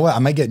 Or you know what? I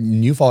might get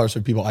new followers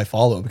for people I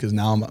follow because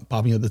now I'm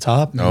popping at the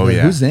top. Oh, Like,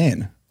 yeah. Who's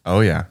Zane?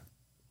 Oh yeah,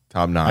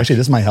 top notch. Actually,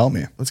 this might help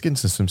me. Let's get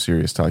into some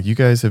serious talk. You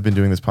guys have been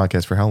doing this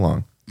podcast for how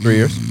long? 3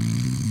 years.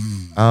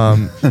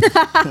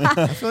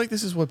 I feel like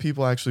this is what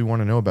people actually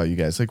want to know about you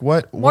guys. Like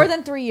what More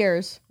than 3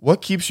 years.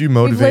 what keeps you We've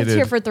motivated? lived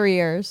here for 3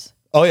 years.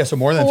 Oh yeah, so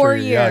more than 4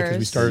 3 years. Yeah, because we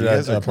years. started You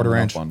guys at are Porter coming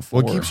Ranch. up on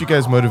 4. what keeps you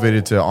guys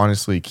motivated to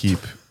honestly keep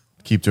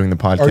doing the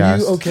podcast? Are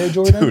you okay,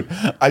 Jordan? Dude,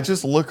 I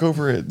just look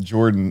over at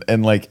Jordan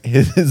and like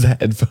his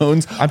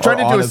headphones. I'm trying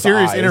to are do on a his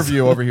serious eyes.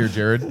 interview over here,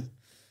 Jared.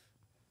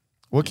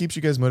 What keeps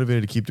you guys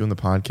motivated to keep doing the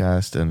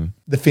podcast? And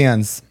The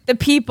fans. The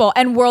people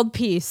and world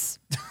peace.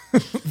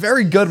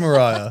 Very good,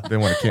 Mariah. they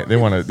want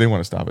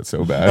to stop it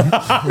so bad.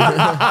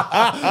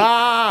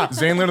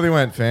 Zane literally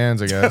went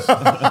fans, I guess.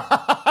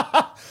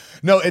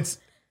 No, it's.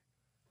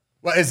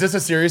 Well, is this a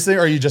serious thing,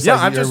 or are you just Yeah,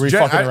 like, are we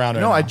fucking around?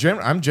 No, right now?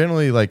 I'm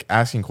generally like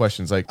asking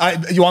questions. Like,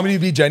 You want me to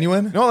be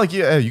genuine? no, like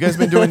yeah, you guys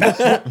been doing.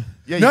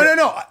 Yeah, Yeah,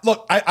 No.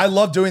 Look, I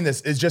love doing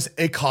this. It's just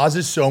it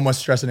causes so much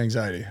stress and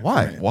anxiety.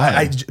 Why?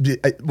 I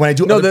when I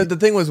do No, other the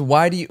thing was,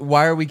 why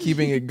are we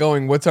keeping it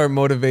going? What's our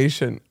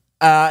motivation?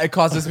 It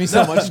causes me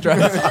so much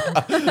stress.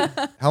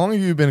 How long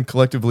have you been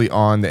collectively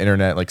on the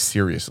internet, like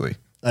seriously?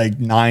 like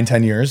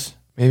 9-10 years,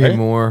 Maybe right?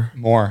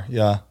 more.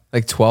 Yeah.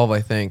 Like 12,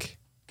 I think.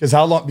 Because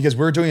how long? Because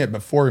we were doing it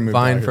before we moved.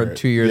 Fine out for here.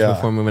 2 years Yeah.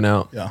 before moving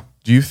out. Yeah.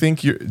 Do you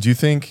think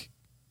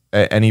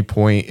at any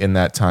point in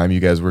that time you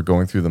guys were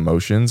going through the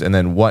motions, and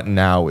then what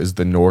now is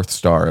the North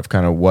Star of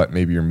kind of what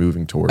maybe you're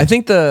moving towards? I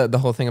think the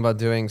whole thing about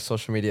doing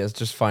social media is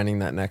just finding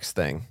that next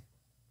thing.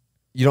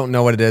 You don't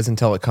know what it is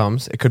until it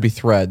comes. It could be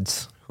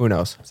Threads. Who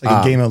knows? It's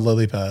like a game of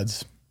lily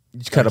pads. You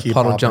just gotta keep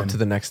puddle jump hopping. to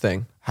the next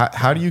thing.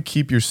 How do you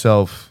keep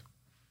yourself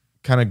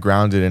kind of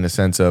grounded in a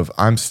sense of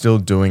I'm still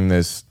doing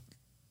this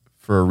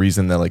for a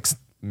reason that like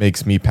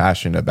makes me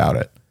passionate about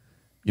it?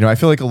 You know, I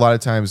feel like a lot of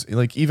times,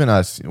 like even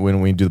us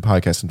when we do the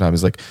podcast, sometimes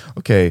it's like,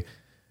 okay,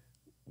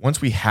 once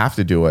we have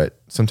to do it,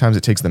 sometimes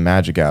it takes the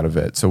magic out of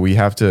it. So we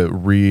have to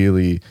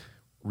really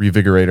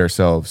revigorate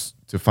ourselves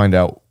to find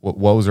out what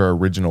was our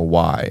original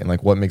why and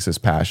like what makes us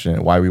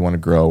passionate, why we want to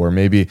grow, or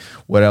maybe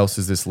what else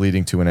is this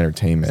leading to in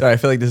entertainment. Sorry, I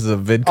feel like this is a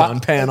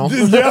VidCon panel.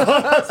 This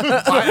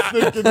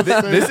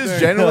is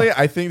generally,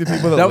 I think, the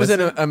people that That was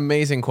listen, an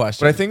amazing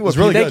question. but I think what's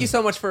really Thank good. you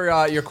so much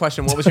for your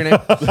question. What was your name?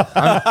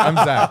 I'm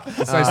Zach.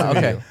 It's nice to meet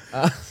okay. you.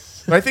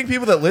 But I think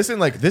people that listen,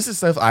 like this is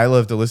stuff I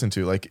love to listen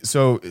to. Like,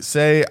 so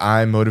say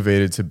I'm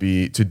motivated to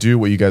do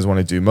what you guys want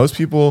to do. Most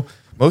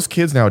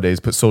kids nowadays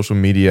put social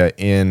media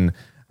in,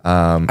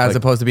 As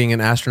opposed to being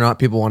an astronaut,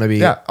 people want to be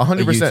 100%, a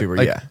YouTuber.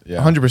 like,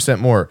 Yeah. 100%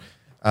 more.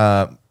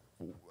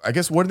 I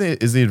guess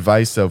is the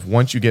advice of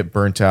once you get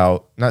burnt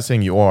out? Not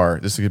saying you are.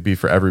 This could be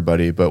for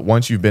everybody, but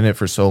once you've been in it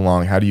for so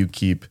long, how do you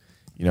keep,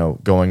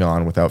 going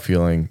on without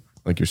feeling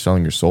like you're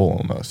selling your soul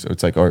almost? So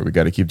it's like, all right, we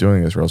got to keep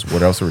doing this, or else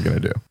what else are we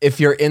gonna do? If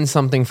you're in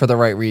something for the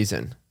right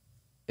reason,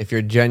 if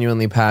you're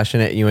genuinely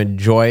passionate and you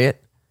enjoy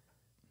it,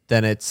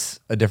 then it's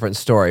a different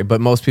story.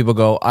 But most people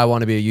go, I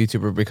want to be a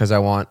YouTuber because I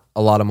want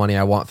a lot of money,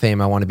 I want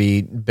fame, I want to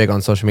be big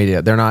on social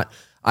media. They're not.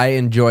 I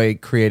enjoy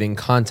creating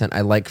content.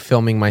 I like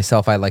filming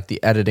myself. I like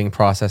the editing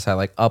process. I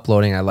like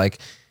uploading. I like,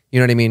 you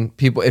know what I mean?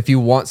 People, if you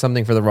want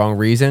something for the wrong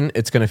reason,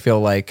 it's going to feel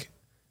like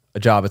a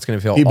job. It's going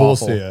to feel People will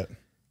awful. see it.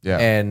 Yeah.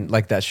 And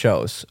like that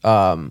shows.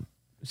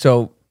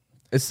 So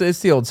it's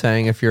the old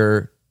saying, if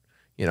you're,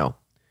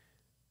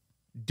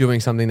 doing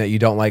something that you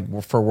don't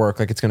like for work,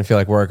 like it's going to feel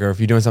like work, or if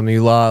you're doing something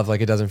you love,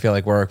 like it doesn't feel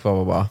like work, blah,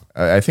 blah, blah.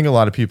 I think a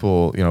lot of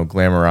people,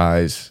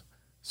 glamorize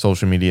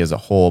social media as a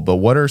whole, but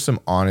what are some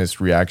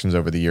honest reactions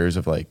over the years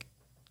of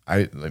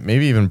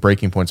maybe even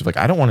breaking points of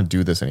I don't want to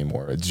do this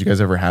anymore? Did you guys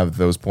ever have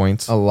those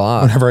points? A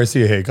lot. Whenever I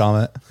see a hate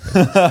comment,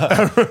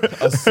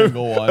 A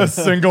single one. a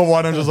single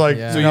one, I'm just like,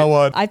 Yeah. you know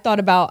what?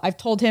 I've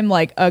told him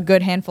like a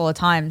good handful of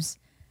times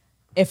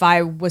if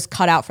I was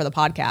cut out for the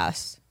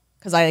podcast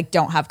because I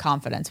don't have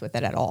confidence with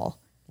it at all.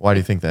 Why do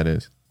you think that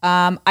is?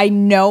 I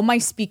know my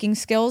speaking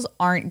skills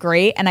aren't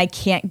great and I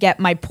can't get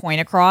my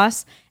point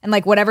across. And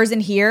whatever's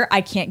in here,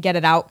 I can't get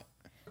it out.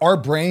 Our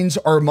brains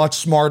are much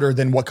smarter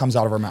than what comes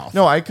out of our mouth.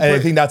 No, And I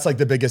think that's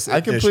the biggest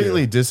I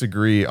completely issue.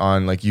 disagree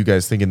on you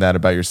guys thinking that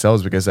about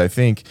yourselves, because I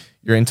think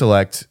your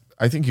intellect,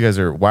 I think you guys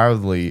are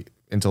wildly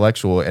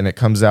intellectual, and it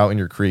comes out in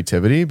your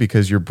creativity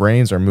because your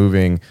brains are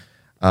moving.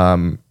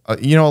 A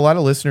lot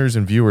of listeners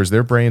and viewers,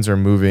 their brains are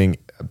moving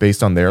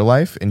based on their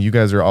life, and you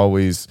guys are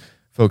always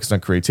focused on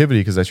creativity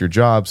because that's your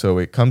job. So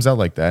it comes out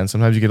like that. And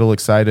sometimes you get a little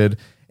excited.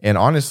 And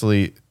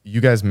honestly,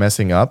 you guys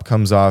messing up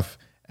comes off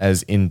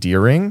as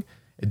endearing.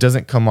 It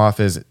doesn't come off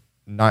as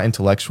not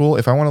intellectual.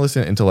 If I want to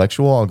listen to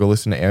intellectual, I'll go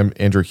listen to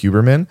Andrew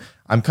Huberman.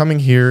 I'm coming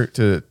here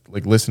to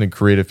listen to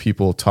creative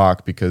people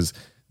talk because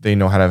they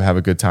know how to have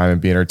a good time and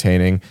be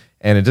entertaining.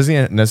 And it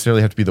doesn't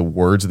necessarily have to be the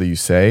words that you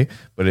say,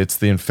 but it's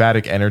the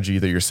emphatic energy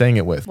that you're saying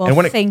it with. Well, and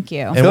when thank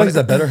you. I feel like it's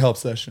a BetterHelp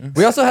session.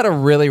 We also had a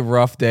really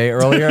rough day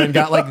earlier and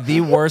got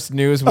the worst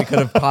news we could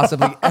have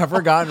possibly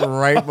ever gotten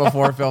right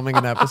before filming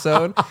an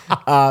episode.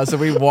 So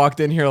we walked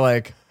in here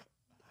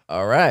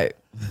all right.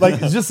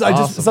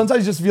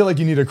 Sometimes just feel like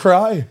you need to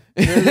cry.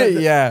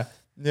 Yeah.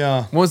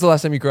 Yeah. When was the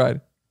last time you cried?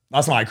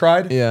 Last time I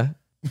cried, Yeah.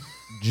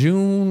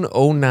 June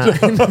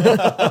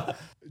 09.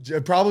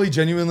 probably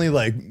genuinely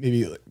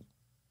maybe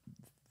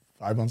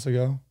 5 months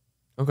ago.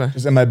 Okay.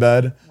 Just in my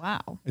bed. Wow.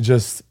 It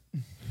just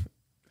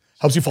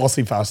helps you fall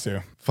asleep fast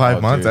too.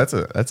 5 months,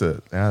 dude. that's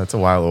a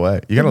while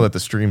away. You got to let the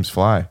streams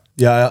fly.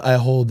 Yeah, I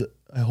hold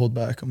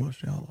back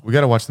emotionally. We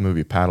got to watch the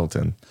movie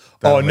Paddleton. Oh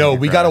That'll no, make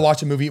you we cry. got to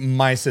watch a movie,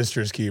 My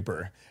Sister's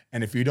Keeper.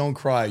 And if you don't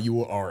cry,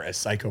 you are a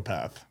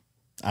psychopath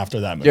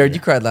after that movie. Jared,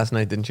 you cried last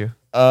night, didn't you?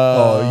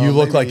 you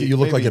look like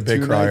a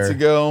big 2 crier. nights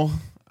ago.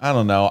 I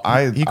don't know.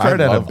 He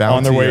cried I at a love- bounty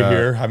On their way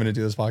here, having to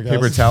do this podcast.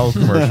 paper towel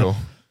commercial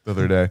the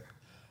other day.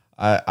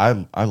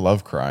 I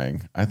love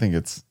crying. I think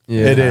it's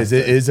Yeah. It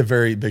is a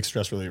very big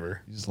stress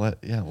reliever. you just let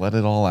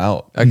it all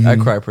out. I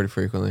cry pretty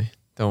frequently.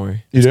 Don't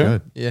worry. You do?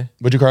 Good. Yeah.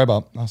 What'd you cry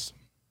about? That's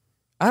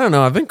I don't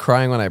know. I've been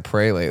crying when I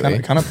pray lately.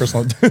 kind of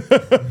personal.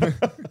 I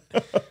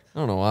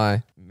don't know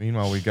why.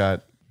 Meanwhile, we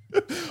got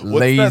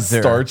What's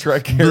that Star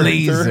Trek character?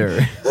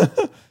 Blazer.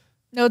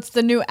 No, it's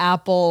the new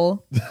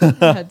Apple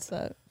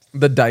headset.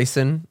 The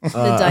Dyson. The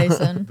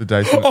Dyson. The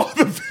Dyson.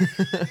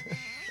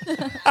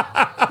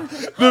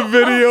 The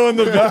video in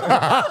the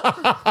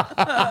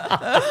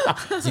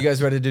back. You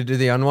guys ready to do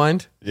the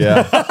unwind?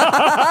 Yeah.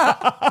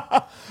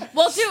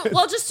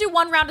 We'll just do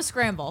one round of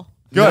scramble.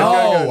 Good.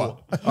 No.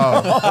 Good. No.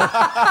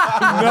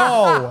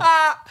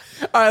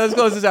 All right, let's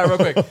close this out real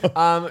quick.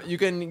 You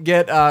can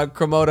get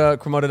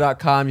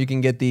Cremota.com. You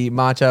can get the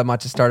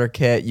matcha starter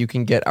kit. You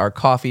can get our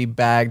coffee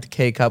bagged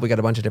K-Cup. We got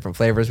a bunch of different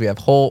flavors. We have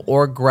whole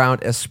or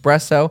ground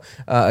espresso.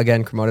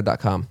 Again,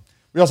 Cremota.com.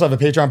 We also have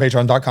a Patreon,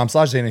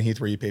 patreon.com/Zane and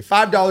Heath, where you pay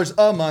 $5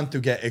 a month to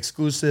get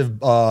exclusive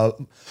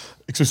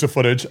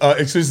footage,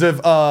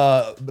 exclusive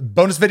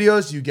bonus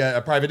videos. You get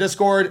a private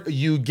Discord.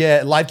 You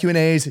get live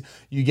Q&As.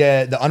 You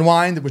get the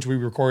Unwind, which we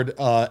record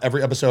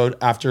every episode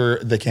after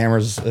the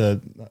cameras.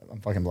 I'm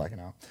fucking blacking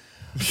out.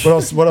 What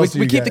else? What else?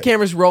 We keep the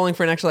cameras rolling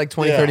for an extra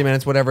 20, 30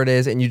 minutes, whatever it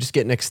is, and you just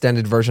get an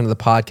extended version of the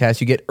podcast.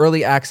 You get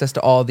early access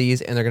to all these,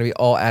 and they're going to be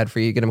all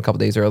ad-free. You get them a couple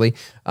days early.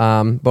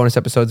 Bonus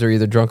episodes are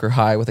either drunk or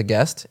high with a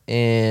guest,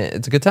 and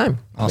it's a good time.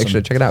 Awesome. Make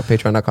sure to check it out.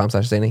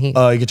 Patreon.com/Zane and Heath.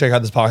 You can check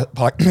out this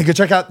you can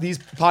check out these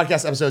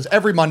podcast episodes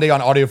every Monday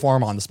on audio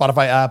form on the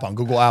Spotify app, on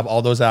Google app,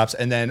 all those apps,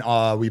 and then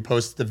we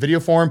post the video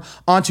form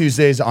on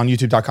Tuesdays on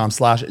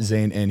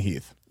YouTube.com/Zane and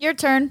Heath. Your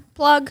turn.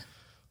 Plug.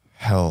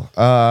 Hell.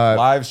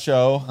 Live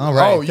show. All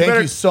right. Oh, you Thank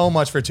better- you so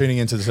much for tuning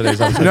into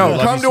today's episode. No, We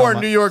love come you to so our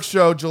much. New York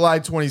show, July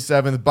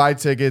 27th. Buy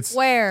tickets.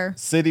 Where?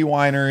 City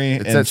Winery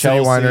It's in at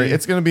City Chelsea. Winery.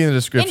 It's going to be in the In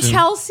description.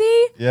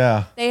 Chelsea?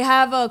 Yeah. They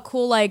have a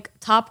cool like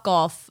Top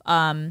Golf.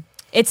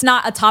 It's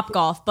not a Top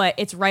Golf, but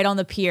it's right on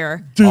the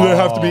pier. Do they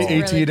have to be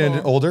Really 18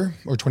 and cool. older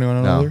or 21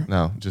 and No, older?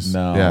 no, just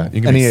No. yeah.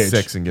 You can Any be age.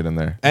 6 and get in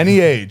there.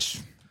 Any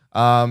age.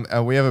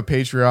 And we have a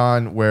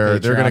Patreon where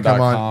they're gonna come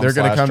on. They're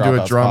gonna come to a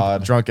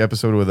patreon.com/dropoutspod. drunk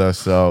episode with us.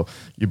 So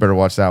you better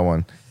watch that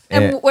one.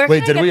 And where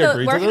Wait, can did I we get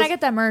agree where to can I this?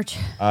 get that merch?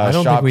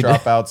 don't think we did.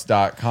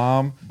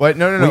 Shopdropouts.com. But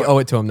no. We owe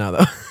it to him now,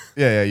 though.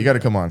 Yeah, you got to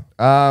come on.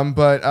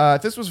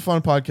 But this was a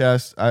fun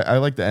podcast. I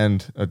like the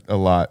end a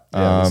lot.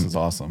 Yeah, this is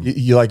awesome.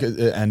 You like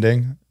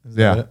ending? Is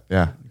that it?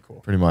 Yeah,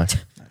 pretty much.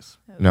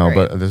 No,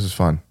 Great. but this is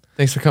fun.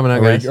 Thanks for coming out,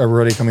 Are guys. we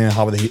already coming in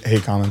hot with the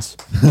hate comments?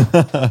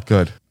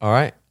 Good. All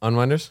right,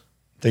 Unwinders.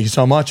 Thank you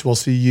so much. We'll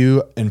see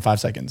you in 5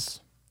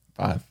 seconds.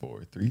 5,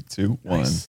 4, 3, 2, 1.